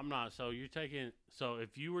Slovenia. I'm not. So you're taking – so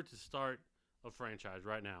if you were to start a franchise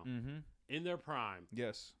right now, in their prime,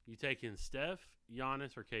 yes, you taking Steph,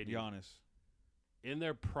 Giannis, or KD? Giannis. In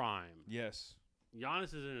their prime. Yes.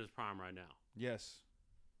 Giannis is in his prime right now. Yes.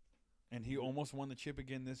 And he almost won the chip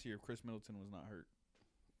again this year if Chris Middleton was not hurt.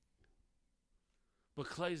 But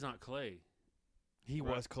Klay's not Klay. He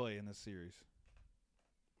was Klay in this series.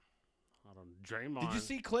 I don't know. Draymond. Did you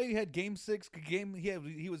see Klay had Game 6?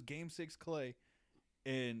 He was Game 6 Klay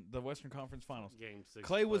in the Western Conference Finals. Game 6.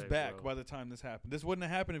 Klay was back by the time this happened. This wouldn't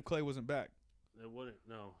have happened if Klay wasn't back. It wouldn't.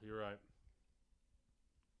 No, you're right.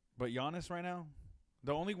 But Giannis right now,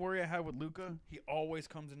 the only worry I have with Luka, he always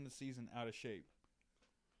comes into the season out of shape.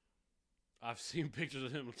 I've seen pictures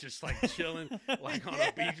of him just like chilling, like on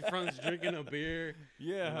a beachfront, drinking a beer,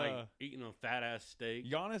 and like eating a fat ass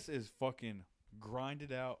steak. Giannis is fucking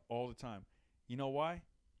grinded out all the time. You know why?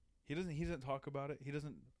 He doesn't talk about it. He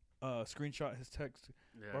doesn't screenshot his text.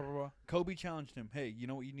 Yeah. Blah blah blah. Kobe challenged him. Hey, you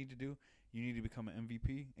know what you need to do? You need to become an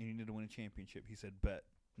MVP and you need to win a championship. He said, "Bet,"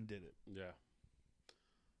 and did it. Yeah.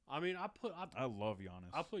 I mean, I love Giannis.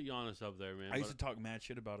 I put Giannis up there, man. I used to talk mad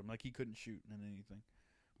shit about him, like he couldn't shoot in anything.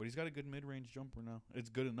 But he's got a good mid-range jumper now. It's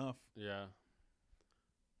good enough. Yeah.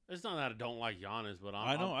 It's not that I don't like Giannis, but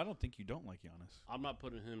I don't think you don't like Giannis. I'm not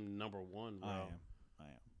putting him number one, bro. I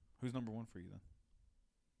am. Who's number one for you then?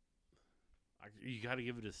 You got to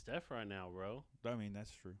give it to Steph right now, bro. I mean,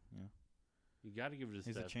 that's true. Yeah. You got to give it to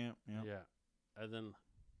Steph. He's a champ. Yeah. Yeah.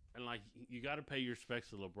 And like you got to pay your respects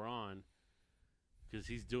to LeBron because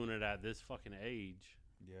he's doing it at this fucking age.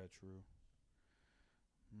 Yeah, true.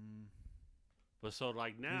 But so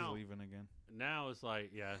like now he's leaving again. Now it's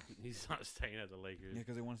like he's not staying at the Lakers. Yeah,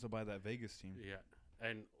 because he wants to buy that Vegas team.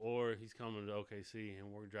 Yeah, or he's coming to OKC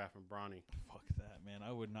and we're drafting Bronny. Fuck that, man.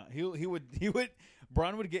 I would not. He would.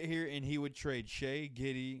 Bron would get here and he would trade Shea,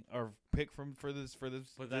 Giddey, or pick for this.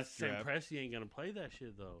 But that Sam Presti ain't gonna play that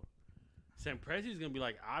shit though. Sam Presti's gonna be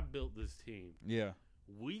like, I built this team. Yeah.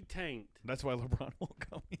 We tanked. That's why LeBron won't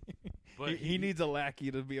come here. But he needs a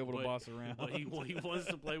lackey to be able to boss around. But he wants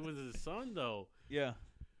to play with his son, though. Yeah.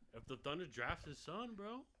 If the Thunder draft his son,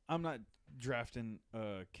 bro. I'm not drafting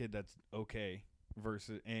a kid that's okay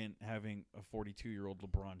versus and having a 42-year-old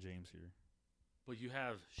LeBron James here. But you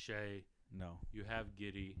have Shea. No. You have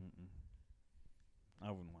Giddey.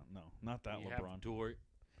 I wouldn't want not that you LeBron. Have Dort.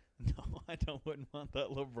 No, wouldn't want that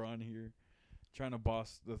LeBron here. Trying to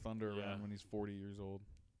boss the Thunder around when he's 40 years old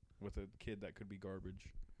with a kid that could be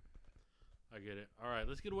garbage. I get it. All right,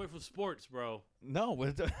 let's get away from sports, bro. No,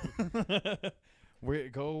 we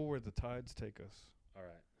go where the tides take us. All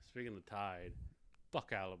right. Speaking of Tide,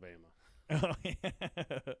 fuck Alabama. Oh, yeah.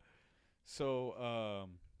 So,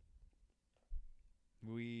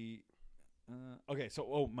 Okay,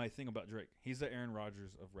 so my thing about Drake, he's the Aaron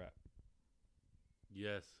Rodgers of rap.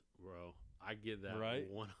 Yes, bro. I get that Right?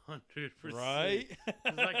 100%. Right?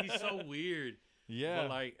 It's like he's so weird. Yeah. But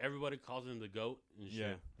like everybody calls him the GOAT and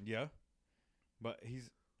shit. Yeah. But he's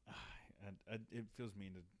it feels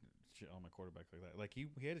mean to shit on my quarterback like that. Like he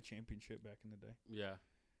had a championship back in the day. Yeah.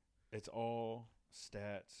 It's all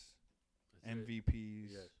stats, That's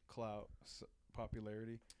MVPs, Yes. clout,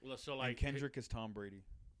 popularity. Well, so like And Kendrick is Tom Brady.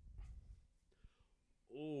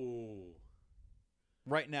 Ooh.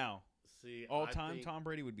 Right now. See, All I time, think, Tom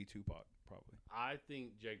Brady would be Tupac, probably. I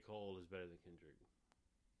think J. Cole is better than Kendrick.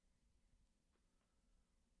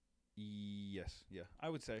 Yes. Yeah. I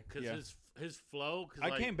would say. Because Yeah. his flow. Cause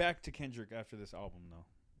I came back to Kendrick after this album, though.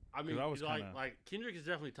 I mean, I was like kinda- like Kendrick is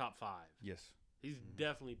definitely top 5. Yes. He's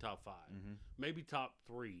definitely top 5. Mm-hmm. Maybe top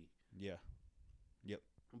 3. Yeah.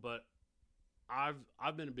 But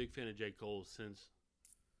I've been a big fan of J. Cole since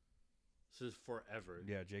forever.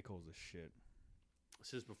 Yeah, J. Cole's a shit.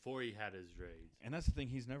 Since before he had his dreads. And that's the thing.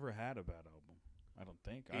 He's never had a bad album. I don't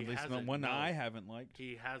think. He At least hasn't, one no. I haven't liked.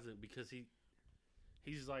 He hasn't because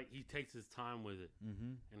he's like he takes his time with it.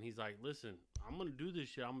 Mm-hmm. And he's like, listen, I'm gonna do this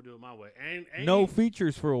shit. I'm gonna do it my way. And No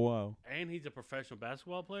features for a while. And he's a professional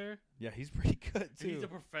basketball player. Yeah, he's pretty good too. He's a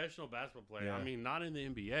professional basketball player. Yeah. I mean, not in the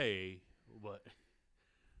NBA, but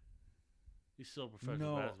he's still a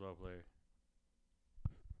professional basketball player.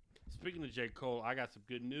 Speaking of J. Cole, I got some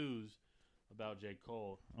good news about J.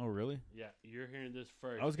 Cole. Oh, really? Yeah, you're hearing this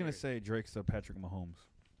first. I was gonna here. say Drake's Patrick Mahomes,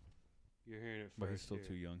 You're hearing it first. but he's still here.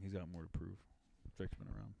 too young. He's got more to prove. Drake's been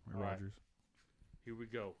around. Or All right. Rodgers. Here we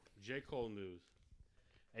go. J. Cole news.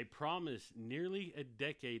 A promise nearly a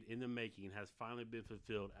decade in the making has finally been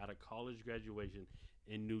fulfilled at a college graduation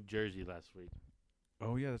in New Jersey last week.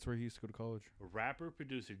 Oh yeah, that's where he used to go to college.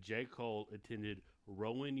 Rapper-producer J. Cole attended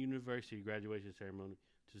Rowan University graduation ceremony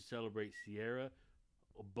to celebrate Sierra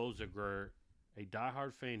Bozager, a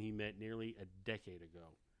diehard fan he met nearly a decade ago.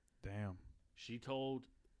 Damn. She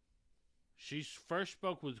first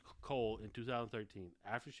spoke with Cole in 2013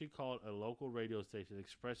 after she called a local radio station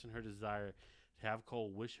expressing her desire to have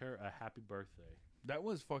Cole wish her a happy birthday. That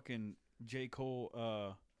was fucking J.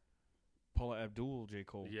 Cole, Paula Abdul J.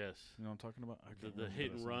 Cole. Yes. You know what I'm talking about? I can't The remember hit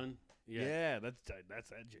that and song. run. Yeah, that's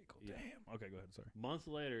that J. Cole. Yeah. Damn. Okay, go ahead. Sorry. Months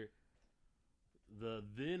later, the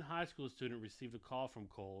then high school student received a call from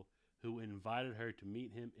Cole, who invited her to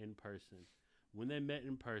meet him in person. When they met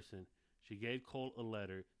in person, she gave Cole a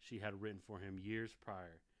letter she had written for him years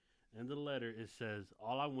prior. In the letter, it says,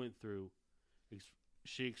 "All I went through,"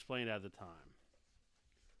 she explained at the time.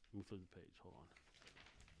 Let me flip the page. Hold on.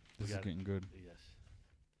 This is getting good. Yes.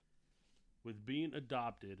 With being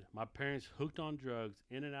adopted, my parents hooked on drugs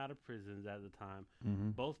in and out of prisons at the time. Mm-hmm.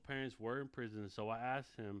 Both parents were in prison, so I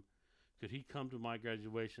asked him, could he come to my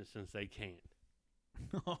graduation since they can't?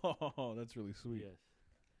 Oh, that's really sweet. Yes.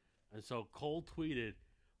 And so Cole tweeted,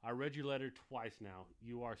 I read your letter twice now.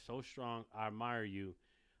 You are so strong. I admire you.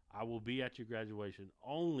 I will be at your graduation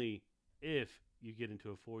only if you get into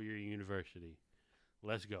a 4-year university.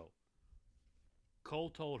 Let's go. Cole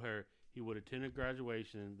told her he would attend a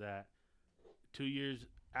graduation that 2 years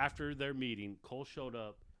after their meeting, Cole showed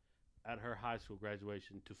up at her high school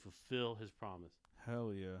graduation to fulfill his promise.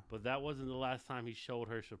 Hell yeah. But that wasn't the last time he showed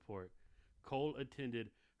her support. Cole attended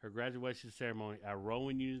her graduation ceremony at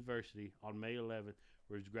Rowan University on May 11th,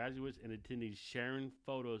 where his graduates and attendees sharing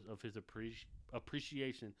photos of his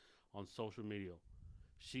appreciation on social media.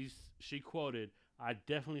 She quoted, I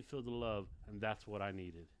definitely feel the love, and that's what I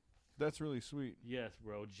needed. That's really sweet. Yes,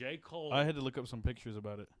 bro. J. Cole. I had to look up some pictures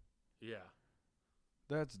about it. Yeah.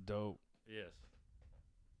 That's dope. Yes.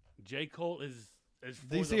 J. Cole is for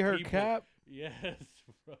Do you the see her people. cap? Yes,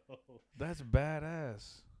 bro. That's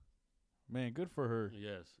badass. Man, good for her.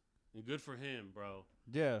 Yes. And good for him, bro.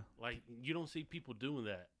 Yeah. Like, you don't see people doing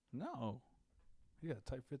that. No. He got a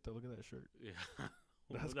tight fit though. Look at that shirt. Yeah.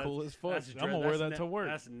 That's cool as fuck. That's I'm gonna wear that to work.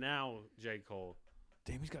 That's now J. Cole.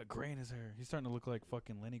 Damn, he's got gray in his hair. He's starting to look like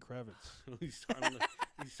fucking Lenny Kravitz. he's starting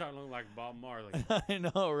to look like Bob Marley. I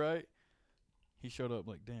know, right? He showed up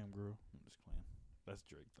like, damn, girl. I'm just playing. That's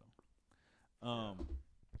Drake though.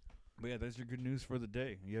 But yeah, that's your good news for the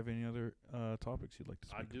day. You have any other topics you'd like to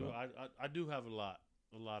speak about? I do have a lot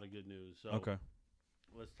of good news. So Okay.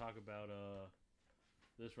 Let's talk about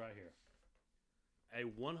this right here. A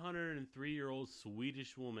 103-year-old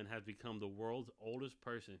Swedish woman has become the world's oldest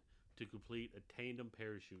person to complete a tandem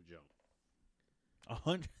parachute jump.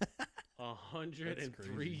 100.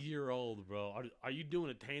 103-year-old, bro. Are you doing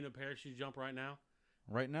a tandem parachute jump right now?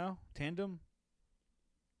 Right now, tandem.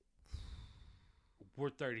 We're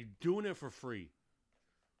 30. Doing it for free.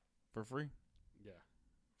 For free? Yeah.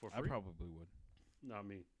 For free? I probably would. Not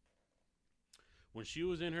me. When she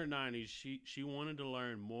was in her 90s, she wanted to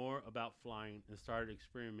learn more about flying and started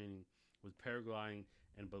experimenting with paragliding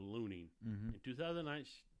and ballooning. Mm-hmm. In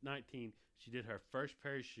 2019, she did her first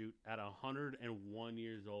parachute at 101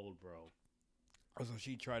 years old, bro. Oh, so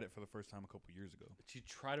she tried it for the first time a couple years ago. She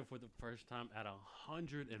tried it for the first time at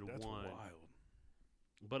 101. That's wild.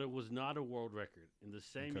 But it was not a world record. In the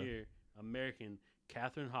same year, American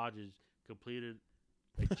Catherine Hodges completed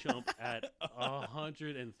a jump at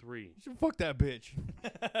 103. You should fuck that bitch.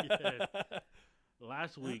 Yeah.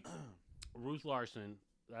 Last week, Ruth Larson,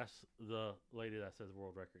 that's the lady that says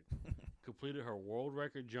world record, completed her world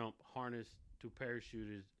record jump harnessed to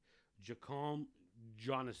parachutist Jacome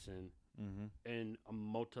Jonathan in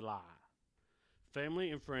Motala.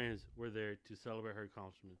 Family and friends were there to celebrate her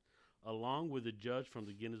accomplishment, along with a judge from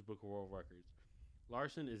the Guinness Book of World Records.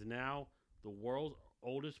 Larson is now the world's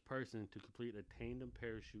oldest person to complete a tandem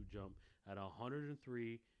parachute jump at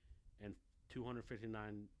 103 and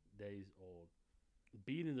 259 days old,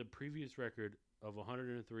 beating the previous record of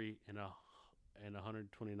 103 and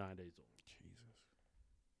 129 days old. Jesus.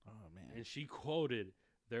 Oh, man. And she quoted,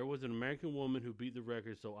 "There was an American woman who beat the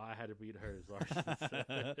record, so I had to beat hers," Larson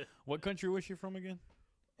said. What country was she from again?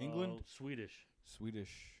 England? Swedish.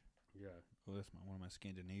 Swedish. Yeah. Oh, that's one of my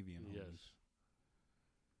Scandinavian homies. Yes.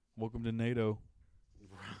 Welcome to NATO.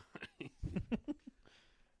 Right.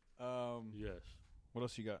 Yes. What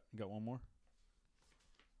else you got? You got one more?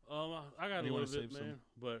 I got a You wanna little bit, save some? man,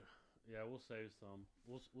 but yeah, we'll save some.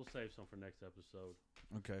 We'll save some for next episode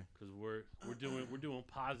Okay. because we're doing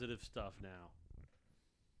positive stuff now.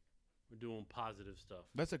 We're doing positive stuff.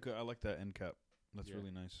 That's a good. I like that end cap. That's Yeah.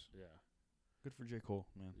 really nice. Yeah. Good for J. Cole,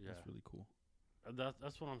 man. Yeah. That's really cool.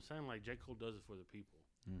 That's what I'm saying. Like J. Cole does it for the people.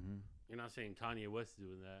 Mm-hmm. You're not saying Kanye West is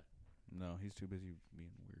doing that. No, he's too busy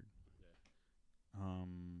being weird. Yeah.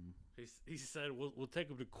 He said we'll take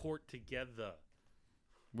him to court together.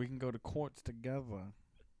 We can go to courts together.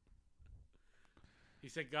 He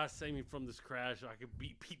said, "God save me from this crash so I can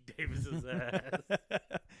beat Pete Davidson's ass."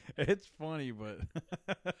 It's funny, but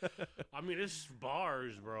I mean, it's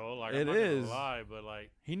bars, bro. Like It I'm not is. gonna lie, but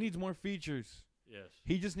like, he needs more features. yes,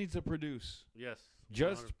 He just needs to produce. yes,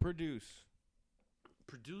 Just 100 produce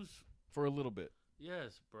produce. for a little bit.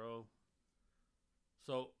 Yes, bro.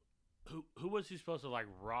 So, who was he supposed to like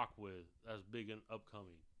rock with as big and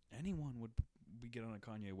upcoming? Anyone would be get on a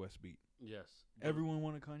Kanye West beat. Yes, Everyone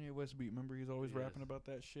want a Kanye West beat. Remember, he's always Yes. rapping about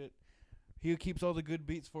that shit. He keeps all the good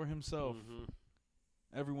beats for himself. Mhm.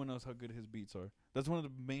 Everyone knows how good his beats are. That's one of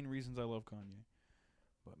the main reasons I love Kanye.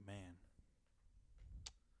 But man,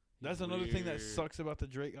 that's He's another thing that weird. sucks about the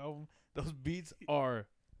Drake album. Those beats are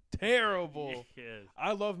terrible. Yes.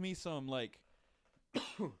 I love me some like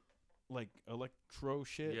electro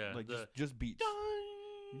shit. Yeah, like the- just beats.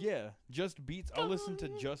 Yeah, just beats. I'll listen to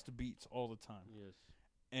just beats all the time. Yes.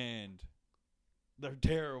 And they're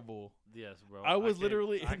terrible. Yes, bro. I was can't-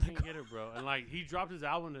 literally I in the can't get it, bro. And like he dropped his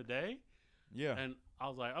album today, Yeah. and I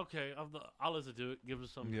was like, okay, I'll listen to it. Give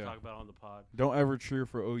us something Yeah. to talk about on the pod. Don't ever cheer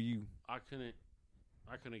for OU. I couldn't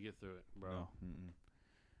get through it, bro. No. Mm-mm.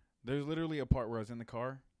 There's literally a part where I was in the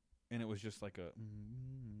car, and it was just like a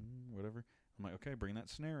whatever. I'm like, okay, bring that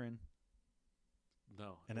snare in,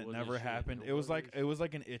 No, and it wasn't never shit. happened. It was like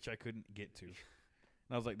wasn't an itch I couldn't get to, and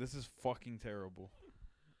I was like, this is fucking terrible.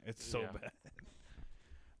 It's so Yeah. bad.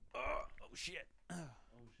 Oh shit. shit.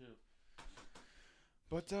 Oh shit.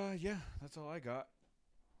 But yeah, that's all I got.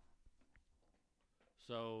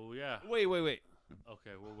 So yeah. Wait.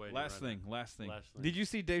 Okay, we're waiting. Last right thing. Last thing. Did you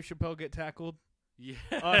see Dave Chappelle get tackled? Yes.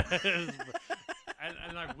 Uh,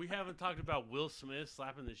 and like we haven't talked about Will Smith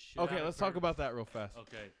slapping the shit. Okay, out of let's talk her. about that real fast.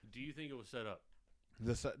 Okay. Do you think it was set up?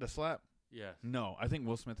 The slap? Yes. No, I think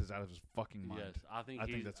Will Smith is out of his fucking mind. Yes. I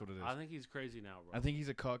think that's what it is. I think he's crazy now, bro. I think he's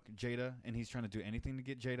a cuck, Jada, and he's trying to do anything to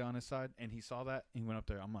get Jada on his side. And he saw that, and he went up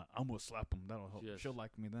there. I'm gonna slap him. That'll help. Yes. She'll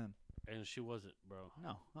like me then. And she wasn't, bro.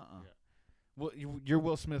 No, Yeah. Well, you're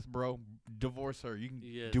Will Smith, bro. Divorce her. You can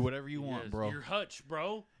Yes. do whatever you want, Yes. bro. You're Hutch,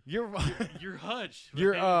 bro. You're You're Hutch.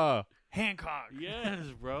 you're man. Hancock. Yes,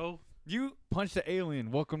 bro. You punched the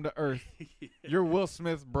alien. Welcome to Earth. You're Will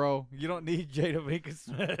Smith, bro. You don't need Jada Pinkett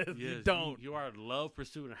Smith. Yes, You don't. You are love,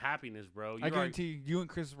 pursuit, and happiness, bro. I guarantee you and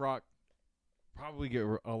Chris Rock probably get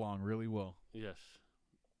along really well. Yes.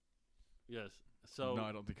 Yes. So No,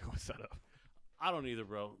 I don't think it was set up. I don't either,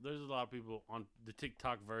 bro. There's a lot of people on the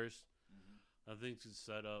TikTok verse. I think it's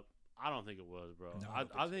set up. I don't think it was, bro. No,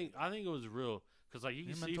 I think it was real because like you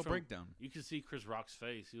can see mental from breakdown. you can see Chris Rock's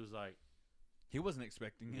face. He was like, He wasn't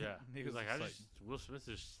expecting it. yeah. He was like, just Will Smith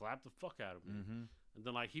just slapped the fuck out of me. mm-hmm. And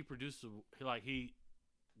then like he produced, he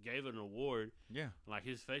gave an award. Yeah. Like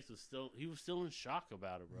his face was he was still in shock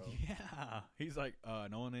about it, bro. Yeah. He's like,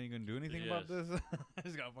 no one ain't gonna do anything about this. I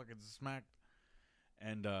just got fucking smacked.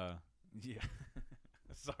 And yeah.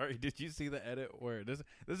 Sorry, did you see the edit where this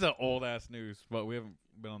is an old ass news, but we haven't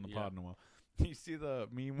been on the pod in a while. You see the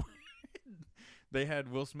meme where they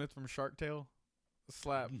had Will Smith from Shark Tale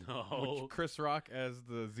slap Chris Rock as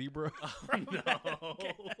the zebra? Oh, no.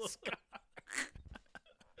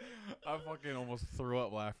 I fucking almost threw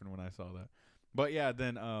up laughing when I saw that. But yeah,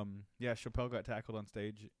 then Chappelle got tackled on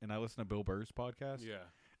stage, and I listened to Bill Burr's podcast. Yeah.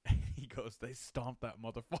 And he goes, they stomped that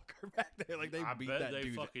motherfucker back there. Like, they beat that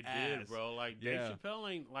dude's ass. I bet they fucking did, bro. Like, Dave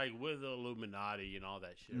Chappelle ain't, like, with the Illuminati and all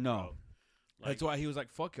that shit, no. Bro. Like, that's why he was like,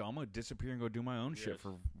 fuck y'all, I'm going to disappear and go do my own shit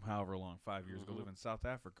for however long, 5 years, go live in South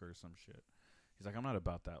Africa or some shit. He's like, I'm not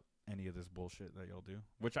about any of this bullshit that y'all do,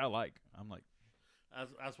 which I like. I'm like.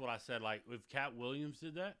 That's what I said. Like, if Cat Williams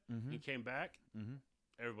did that, he came back,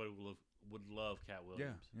 everybody would love Cat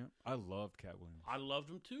Williams. Yeah. I loved Cat Williams. I loved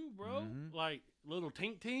him too, bro. Like, Little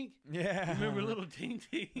Tink Tink. Yeah. Remember Little Tink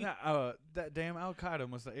Tink? Yeah, that damn Al Qaeda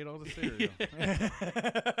must have ate all the cereal.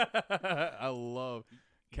 I love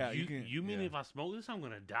Cat. You mean if I smoke this, I'm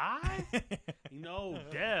going to die? No,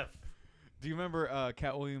 death. Do you remember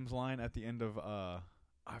Cat Williams' line at the end of, I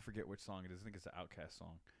forget which song it is. I think it's an Outkast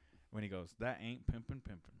song. When he goes, that ain't pimpin'.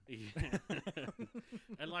 Yeah.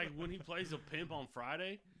 And, like, when he plays a pimp on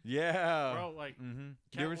Friday. Yeah. Bro, like.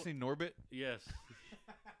 You ever seen Norbit? Yes.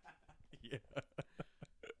 Yeah.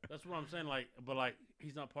 That's what I'm saying. Like, but, like,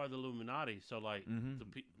 he's not part of the Illuminati. So, like,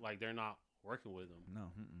 they're not working with him.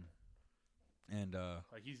 No. And,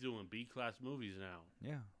 like, he's doing B-class movies now.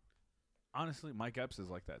 Yeah. Honestly, Mike Epps is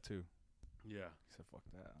like that, too. Yeah. He said, fuck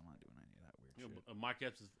that. I'm not doing any of that weird shit. Mike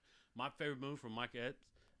Epps is. My favorite movie from Mike Epps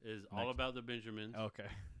is All About the Benjamins. Okay.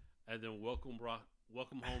 And then Welcome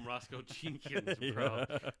Home, Roscoe Jenkins, bro.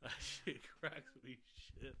 That shit cracks me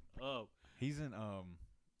shit up. He's in I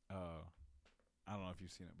don't know if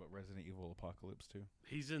you've seen it, but Resident Evil Apocalypse 2.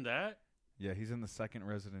 He's in that? Yeah, he's in the second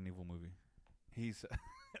Resident Evil movie.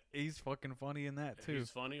 He's fucking funny in that too. He's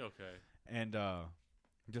funny, okay. And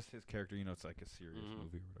just his character, it's like a serious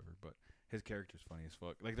movie or whatever, but his character's funny as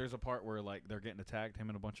fuck. Like, there's a part where, like, they're getting attacked, him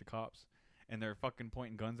and a bunch of cops, and they're fucking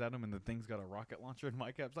pointing guns at him, and the thing's got a rocket launcher, and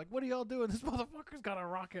Mike Epps like, what are y'all doing? This motherfucker's got a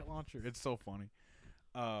rocket launcher. It's so funny.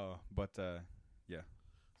 Yeah.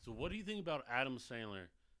 So what do you think about Adam Sandler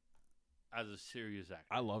as a serious actor?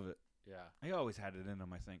 I love it. Yeah. He always had it in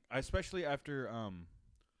him, I think. Especially after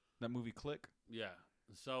that movie Click. Yeah.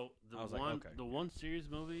 So the one serious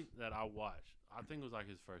movie that I watched, I think it was like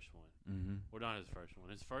his first one. Mm-hmm. Well, not his first one.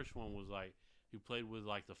 His first one was like he played with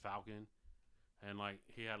like the Falcon, and like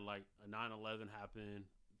he had like a 9/11 happen.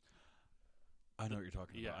 I know what you're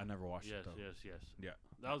talking about. I never watched it though. Yes. Yeah.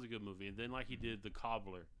 That was a good movie. And then like he did The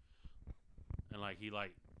Cobbler, and like he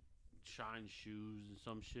like shines shoes and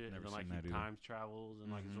some shit, and then like he time travels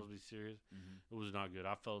and like it's supposed to be serious. It was not good.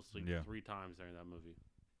 I fell asleep 3 times during that movie.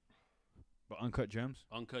 But Uncut Gems?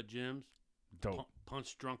 Uncut Gems. Dope.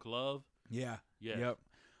 Punch Drunk Love. Yeah. Yes. Yep.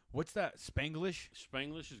 What's that? Spanglish?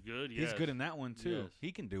 Spanglish is good. Yes. He's good in that one too. Yes.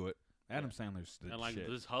 He can do it. Adam Sandler's the and like shit.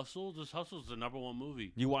 This Hustle's the #1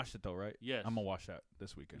 movie. You watched it though, right? Yes. I'm gonna watch that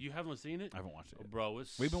this weekend. You haven't seen it? I haven't watched it yet. Bro,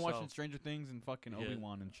 we've been watching Stranger Things and fucking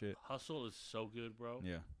Obi-Wan and shit. Hustle is so good, bro.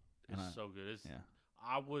 Yeah. It's so good.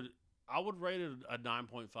 I would rate it a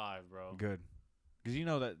 9.5, bro. Good. Because you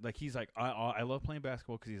know that, like, he's like, I love playing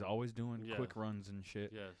basketball because he's always doing quick runs and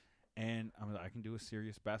shit. Yes. And I'm like, I can do a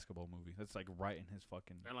serious basketball movie. That's like right in his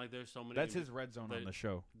fucking. And like, there's so many. That's his red zone on the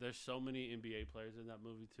show. There's so many NBA players in that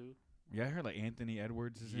movie too. Yeah, I heard like Anthony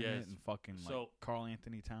Edwards is in it and fucking like Carl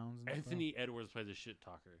Anthony Towns. And Anthony Edwards plays a shit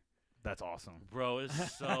talker. That's awesome, bro. It's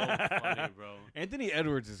so funny, bro. Anthony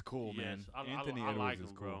Edwards is cool, yes, man. Anthony Edwards like him,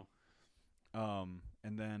 is cool, bro.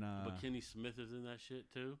 And then but Kenny Smith is in that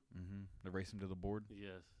shit too. They race him to the board.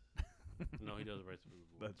 Yes. No, he doesn't race him to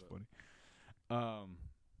the board. That's funny.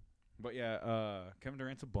 But yeah, Kevin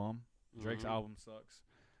Durant's a bum. Drake's album sucks.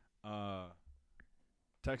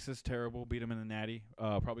 Texas terrible. Beat him in the Natty.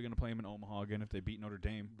 Probably gonna play him in Omaha again if they beat Notre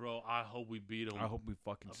Dame. Bro, I hope we beat them. I hope we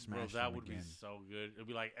fucking smash them. That would be so good. It'd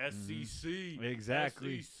be like SEC.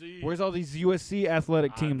 Exactly. SEC. Where's all these USC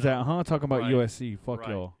athletic teams at, huh? Talking about USC. Fuck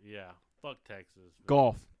y'all. Yeah. Fuck Texas. Man.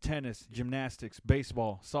 Golf, tennis, gymnastics,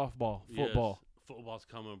 baseball, softball, football. Yes. Football's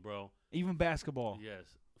coming, bro. Even basketball. Yes.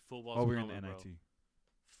 Football's coming, we're in the NIT. Bro.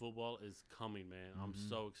 Football is coming, man. I'm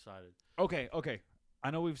so excited. Okay.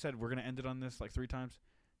 I know we've said we're going to end it on this like 3 times.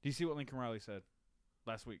 Do you see what Lincoln Riley said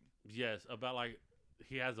last week? Yes, about like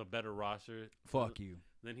he has a better roster. Fuck you.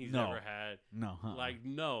 Than he's ever had. No. Like,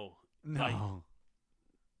 no. No. Like,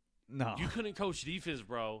 No. You couldn't coach defense,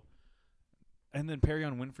 bro. And then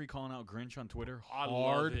Perion Winfrey calling out Grinch on Twitter. I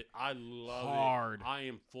love it. I love it. I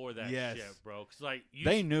am for that shit, bro. Because, like,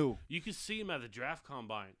 they knew. You could see him at the draft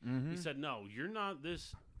combine. Mm-hmm. He said, no, you're not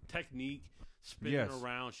this technique spinning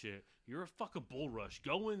around shit. You're a fucking bull rush.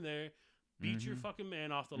 Go in there, beat your fucking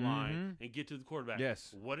man off the line, and get to the quarterback.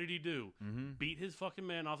 Yes. What did he do? Beat his fucking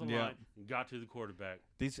man off the line and got to the quarterback.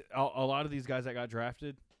 A lot of these guys that got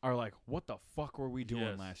drafted are like, what the fuck were we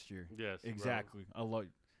doing last year? Yes. Exactly. Bro. I love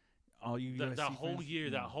that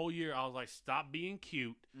whole year, I was like, stop being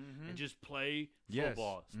cute and just play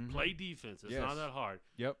football. Play defense. It's not that hard.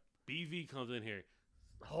 Yep. BV comes in here.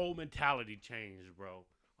 Whole mentality changed, bro.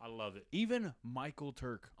 I love it. Even Michael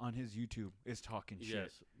Turk on his YouTube is talking shit.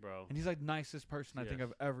 Yes, bro. And he's like nicest person I think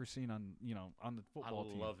I've ever seen on the football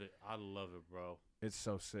team. I love it. I love it, bro. It's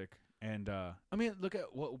so sick. And I mean, look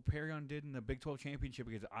at what Perion did in the Big 12 championship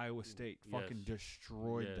against Iowa State. Fucking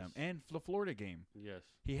destroyed them. And the Florida game. Yes.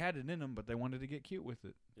 He had it in him, but they wanted to get cute with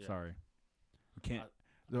it. Yeah. Sorry, we can't.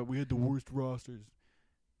 We had the worst rosters.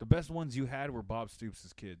 The best ones you had were Bob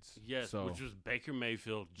Stoops' kids. Yes, which was Baker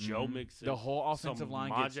Mayfield, Joe Mixon. The whole offensive line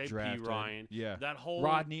gets drafted. P. Ryan. Yeah. That whole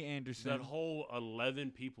Rodney Anderson. That whole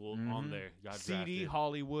 11 people on there got drafted. CD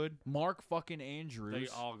Hollywood. Mark fucking Andrews.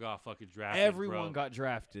 They all got fucking drafted, Everyone got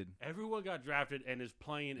drafted. Everyone got drafted and is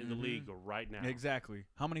playing in the league right now. Exactly.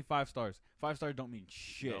 How many 5 stars? 5 stars don't mean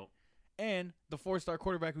shit. No. And the 4-star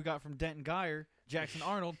quarterback we got from Denton Geyer, Jackson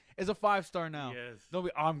Arnold, is a 5-star now. Yes.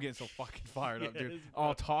 I'm getting so fucking fired up, dude.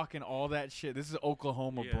 All talking all that shit. This is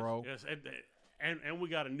Oklahoma, bro. Yes. And we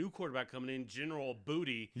got a new quarterback coming in, General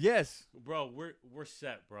Booty. Yes. Bro, we're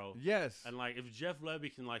set, bro. Yes. And like if Jeff Levy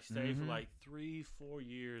can like stay for like 3-4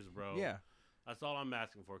 years, bro. Yeah. That's all I'm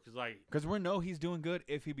asking for. Because we know he's doing good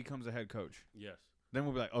if he becomes a head coach. Yes. Then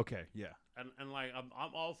we'll be like, okay, yeah. And like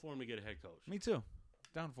I'm all for him to get a head coach. Me too.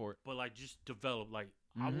 Down for it. But like just develop. Like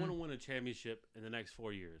I want to win a championship in the next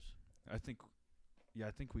 4 years. I think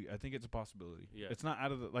it's a possibility. Yeah. It's not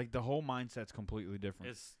out of the whole mindset's completely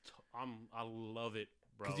different. I love it,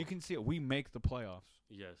 bro. Because you can see it. We make the playoffs.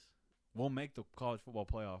 Yes. We'll make the college football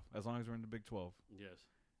playoff as long as we're in the Big 12.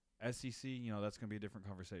 Yes. SEC, that's going to be a different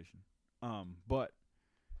conversation. But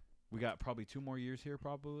we got probably 2 more years here,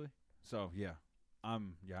 probably. So yeah,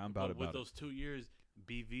 I'm about it. With those 2 years,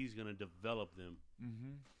 BV's going to develop them.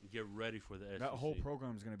 Get ready for the SEC. That whole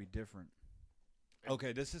program is going to be different.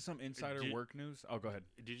 Okay, this is some insider work news. Oh, go ahead.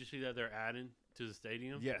 Did you see that they're adding to the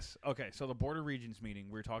stadium? Yes. Okay, so the Board of Regents meeting,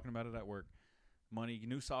 we were talking about it at work.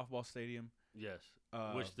 New softball stadium. Yes.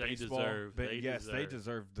 Which they baseball, deserve. They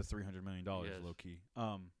deserve the $300 million, low key.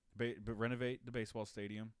 But renovate the baseball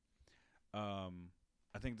stadium. I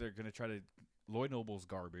think they're going to try to – Lloyd Noble's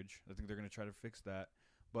garbage. I think they're going to try to fix that.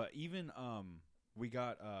 But even we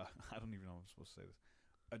got I don't even know if I'm supposed to say this.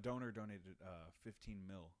 A donor donated $15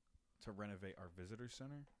 million to renovate our visitor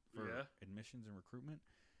center for admissions and recruitment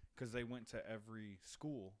because they went to every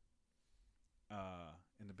school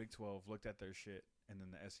in the Big 12, looked at their shit, and then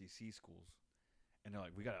the SEC schools. And they're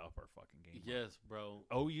like, we got to up our fucking game. Yes, bro.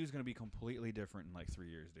 OU is going to be completely different in like 3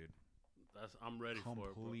 years, dude. I'm ready for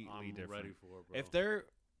it, bro. I'm different. ready for it, bro. If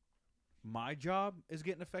my job is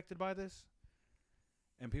getting affected by this,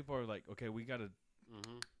 and people are like, okay, we got to,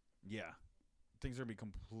 things are going to be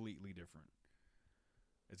completely different.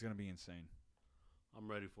 It's going to be insane. I'm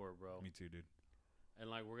ready for it, bro. Me too, dude. And,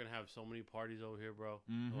 like, we're going to have so many parties over here, bro.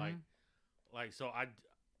 So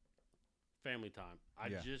family time. I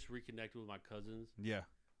just reconnected with my cousins. Yeah.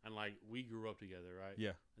 And, like, we grew up together, right?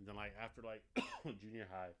 Yeah. And then, like, after, like, junior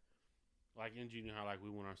high, like, in junior high, like, we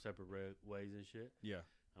went our separate ways and shit. Yeah.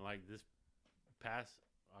 And, like, this past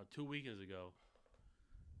 2 weekends ago,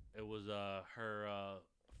 it was her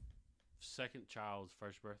second child's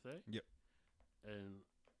first birthday. Yep. And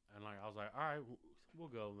like, I was like, all right, we'll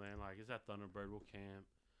go, man. Like, it's at Thunderbird. We'll camp.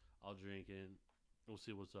 I'll drink and we'll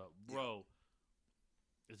see what's up. Bro,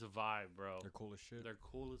 it's a vibe, bro. They're cool as shit. They're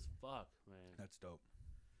cool as fuck, man. That's dope.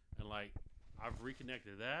 And, like, I've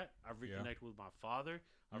reconnected that. I've reconnected with my father.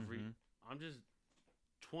 I'm just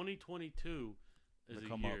 2022 is a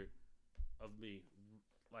year of me,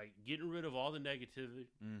 like, getting rid of all the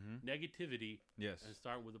negativity. Yes. And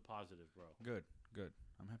starting with the positive, bro. Good.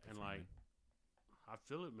 I'm happy. And, like, I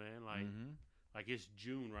feel it, man. Like, like it's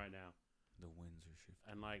June right now. The winds are shifting.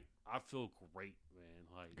 And, like, I feel great, man.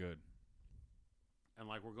 Like, good. And,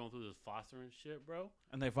 like, we're going through this fostering shit, bro.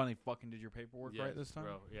 And they finally fucking did your paperwork right this time?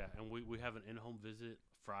 Bro, yeah. And we have an in-home visit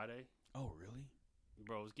Friday. Oh, really?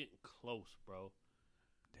 Bro, it's getting close, bro.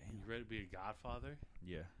 Damn. You ready to be a godfather?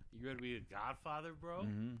 Yeah. You ready to be a godfather, bro?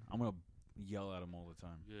 I'm going to yell at him all the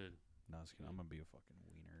time. Good. No, I was kidding. I'm going to be a fucking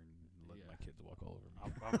wiener and letting my kids walk all over me.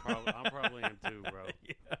 I'm probably am too, bro.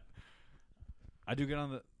 Yeah. I do get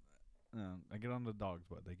on the. I get on the dogs,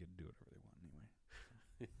 but they can do whatever they want anyway.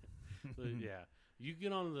 So, yeah, you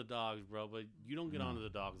get onto the dogs, bro, but you don't get onto the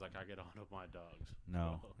dogs like I get onto my dogs.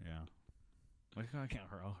 No, bro. yeah. Like, I can't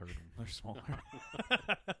hurt. I'll hurt them. They're smaller.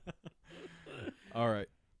 All right.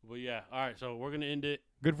 But yeah, all right. So we're gonna end it.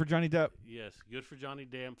 Good for Johnny Depp. Yes, good for Johnny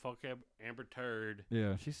Depp. Fuck Amber Turd.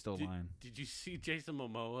 Yeah, she's still lying. Did you see Jason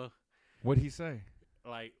Momoa? What'd he say?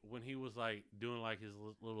 Like when he was like doing like his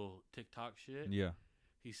little TikTok shit. Yeah.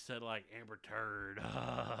 He said like Amber Turd.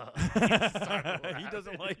 He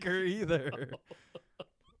doesn't like her either.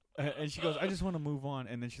 And she goes, I just want to move on.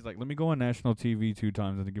 And then she's like, let me go on national TV 2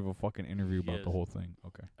 times and give a fucking interview about the whole thing.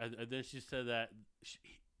 Okay. And then she said that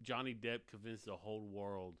Johnny Depp convinced the whole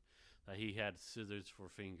world that he had scissors for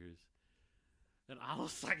fingers. And I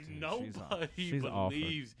was like, dude, nobody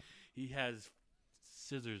believes he has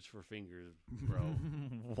scissors for fingers, bro.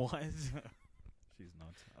 What? She's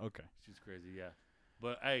nuts. Okay. She's crazy, yeah.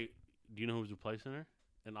 But, hey, do you know who's replacing her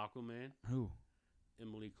in Aquaman? Who?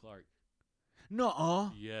 Emily Clark. Nuh-uh.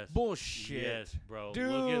 Yes. Bullshit. Yes, bro. Dude.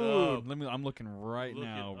 Look it up. I'm looking right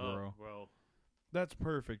now, bro. That's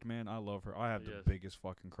perfect, man. I love her. I have the biggest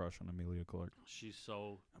fucking crush on Emilia Clarke. She's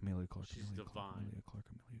so... Emilia Clarke. She's divine. Emilia Clarke.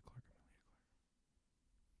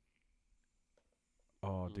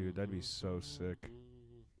 Oh, dude, that'd be so sick.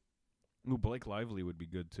 Ooh, Blake Lively would be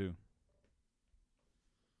good, too.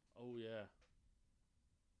 Oh, yeah.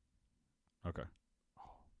 Okay.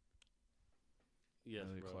 Yes,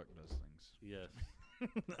 Emilia bro. Clarke does things. Yes.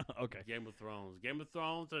 Okay. Game of Thrones. Game of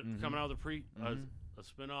Thrones coming out with a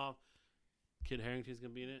spinoff. Kit Harington's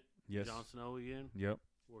gonna be in it. Yes. Jon Snow again. Yep.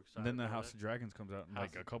 We're excited. And then the about House that. of Dragons comes out in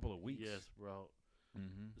like a couple of weeks. Yes, bro.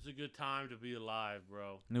 Mm-hmm. It's a good time to be alive,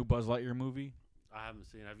 bro. New Buzz Lightyear movie? I haven't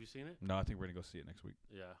seen it. Have you seen it? No, I think we're gonna go see it next week.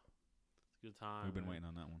 Yeah. It's a good time. We've been waiting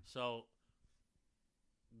on that one. So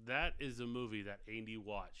that is a movie that Andy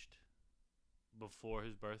watched before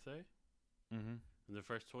his birthday. Mm-hmm. In the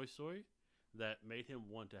first Toy Story, that made him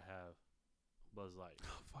want to have Buzz Lightyear.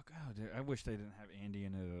 Oh, fuck out, dude. I wish they didn't have Andy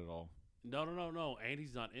in it at all. No.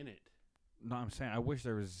 Andy's not in it. No, I'm saying I wish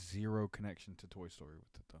there was zero connection to Toy Story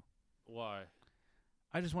with it, though. Why?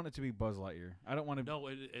 I just want it to be Buzz Lightyear. I don't want to... No,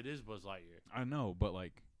 it is Buzz Lightyear. I know, but,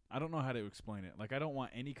 like, I don't know how to explain it. Like, I don't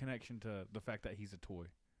want any connection to the fact that he's a toy.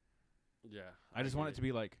 Yeah. I just want it to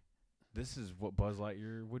be, like, this is what Buzz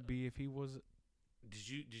Lightyear would be if he was...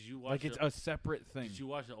 Did you watch... Like, it's a separate thing. Did you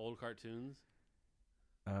watch the old cartoons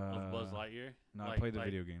of Buzz Lightyear? No, I played the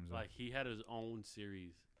video games, though. Like, he had his own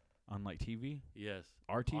series. On, like, TV? Yes.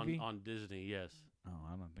 Our TV? On Disney, yes. Oh,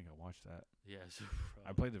 I don't think I watched that. Yes.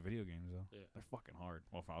 I played the video games, though. Yeah. They're fucking hard.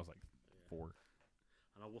 Well, if I was, like, 4.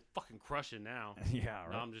 I know, we're fucking crushing now. Yeah,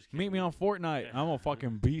 right. No, I'm just kidding. Meet me on Fortnite. I'm a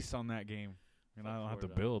fucking beast on that game. And I don't have to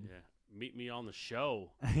build. Yeah. Meet me on the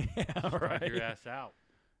show. Yeah, right. Drag your ass out.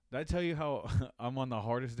 Did I tell you how I'm on the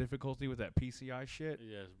hardest difficulty with that PCI shit?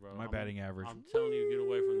 Yes, bro. My batting average. I'm telling you, get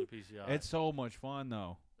away from the PCI. It's so much fun,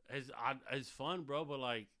 though. It's fun, bro, but,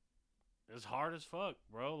 like, it's hard as fuck,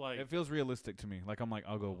 bro. Like, it feels realistic to me. Like, I'm like,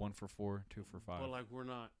 I'll go 1 for 4, 2 for 5. But, like, we're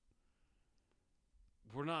not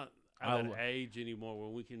at that age anymore where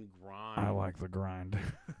we can grind. I like the grind.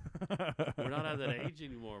 We're not at that age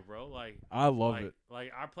anymore, bro. Like, I love it.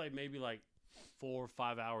 Like, I play maybe, like, 4 or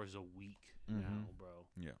 5 hours a week now, bro.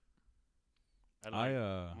 Yeah. And like,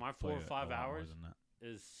 my 4 or play 5 a lot more hours than that.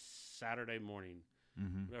 is Saturday morning.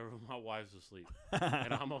 Whenever my wife's asleep. Mm-hmm.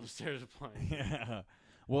 And I'm upstairs playing. Yeah.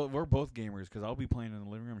 Well, we're both gamers because I'll be playing in the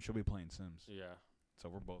living room and she'll be playing Sims. Yeah. So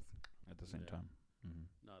we're both at the same time.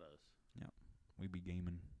 Not us. Yeah. We be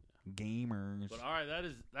gaming. Gamers. But all right,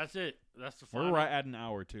 that's it. That's the final. We're right at an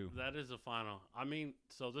hour too. That is the final. I mean,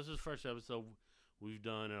 so this is the first episode we've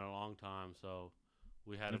done in a long time, so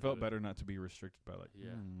we had. It felt better not to be restricted by like,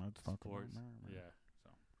 let's talk sports. about that. Yeah.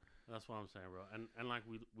 So that's what I'm saying, bro. And like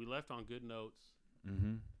we left on good notes.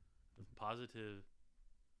 Positive.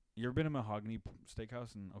 You ever been to Mahogany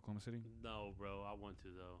Steakhouse in Oklahoma City? No, bro. I want to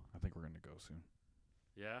though. I think we're gonna go soon.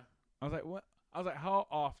 Yeah. I was like, what? I was like, how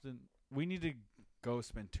often? We need to go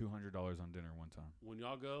spend $200 on dinner one time. When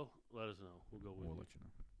y'all go, let us know. We'll go with you. We'll let you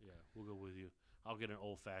know. Yeah, we'll go with you. I'll get an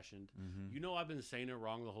old fashioned. You know, I've been saying it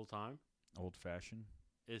wrong the whole time. Old fashioned.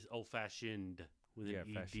 It's old fashioned with an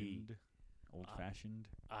ED. Fashioned. Old fashioned.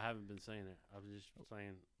 I haven't been saying it. I was just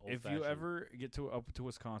saying old If fashioned. you ever get up to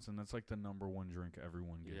Wisconsin, that's like the number one drink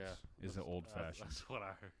everyone gets. Yeah, is the old fashioned. That's what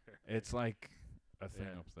I heard. It's like a thing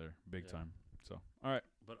up there, big time. So, all right.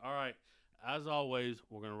 But all right, as always,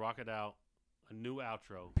 we're gonna rock it out. A new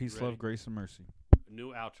outro. Peace, love, grace, and mercy. A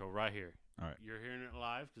new outro right here. All right. You're hearing it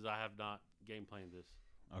live because I have not game planned this.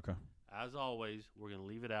 Okay. As always, we're going to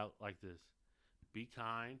leave it out like this. Be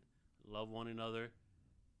kind. Love one another.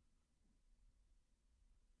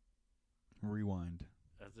 Rewind.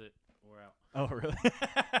 That's it. We're out. Oh, really?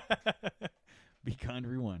 Be kind,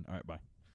 rewind. All right, bye.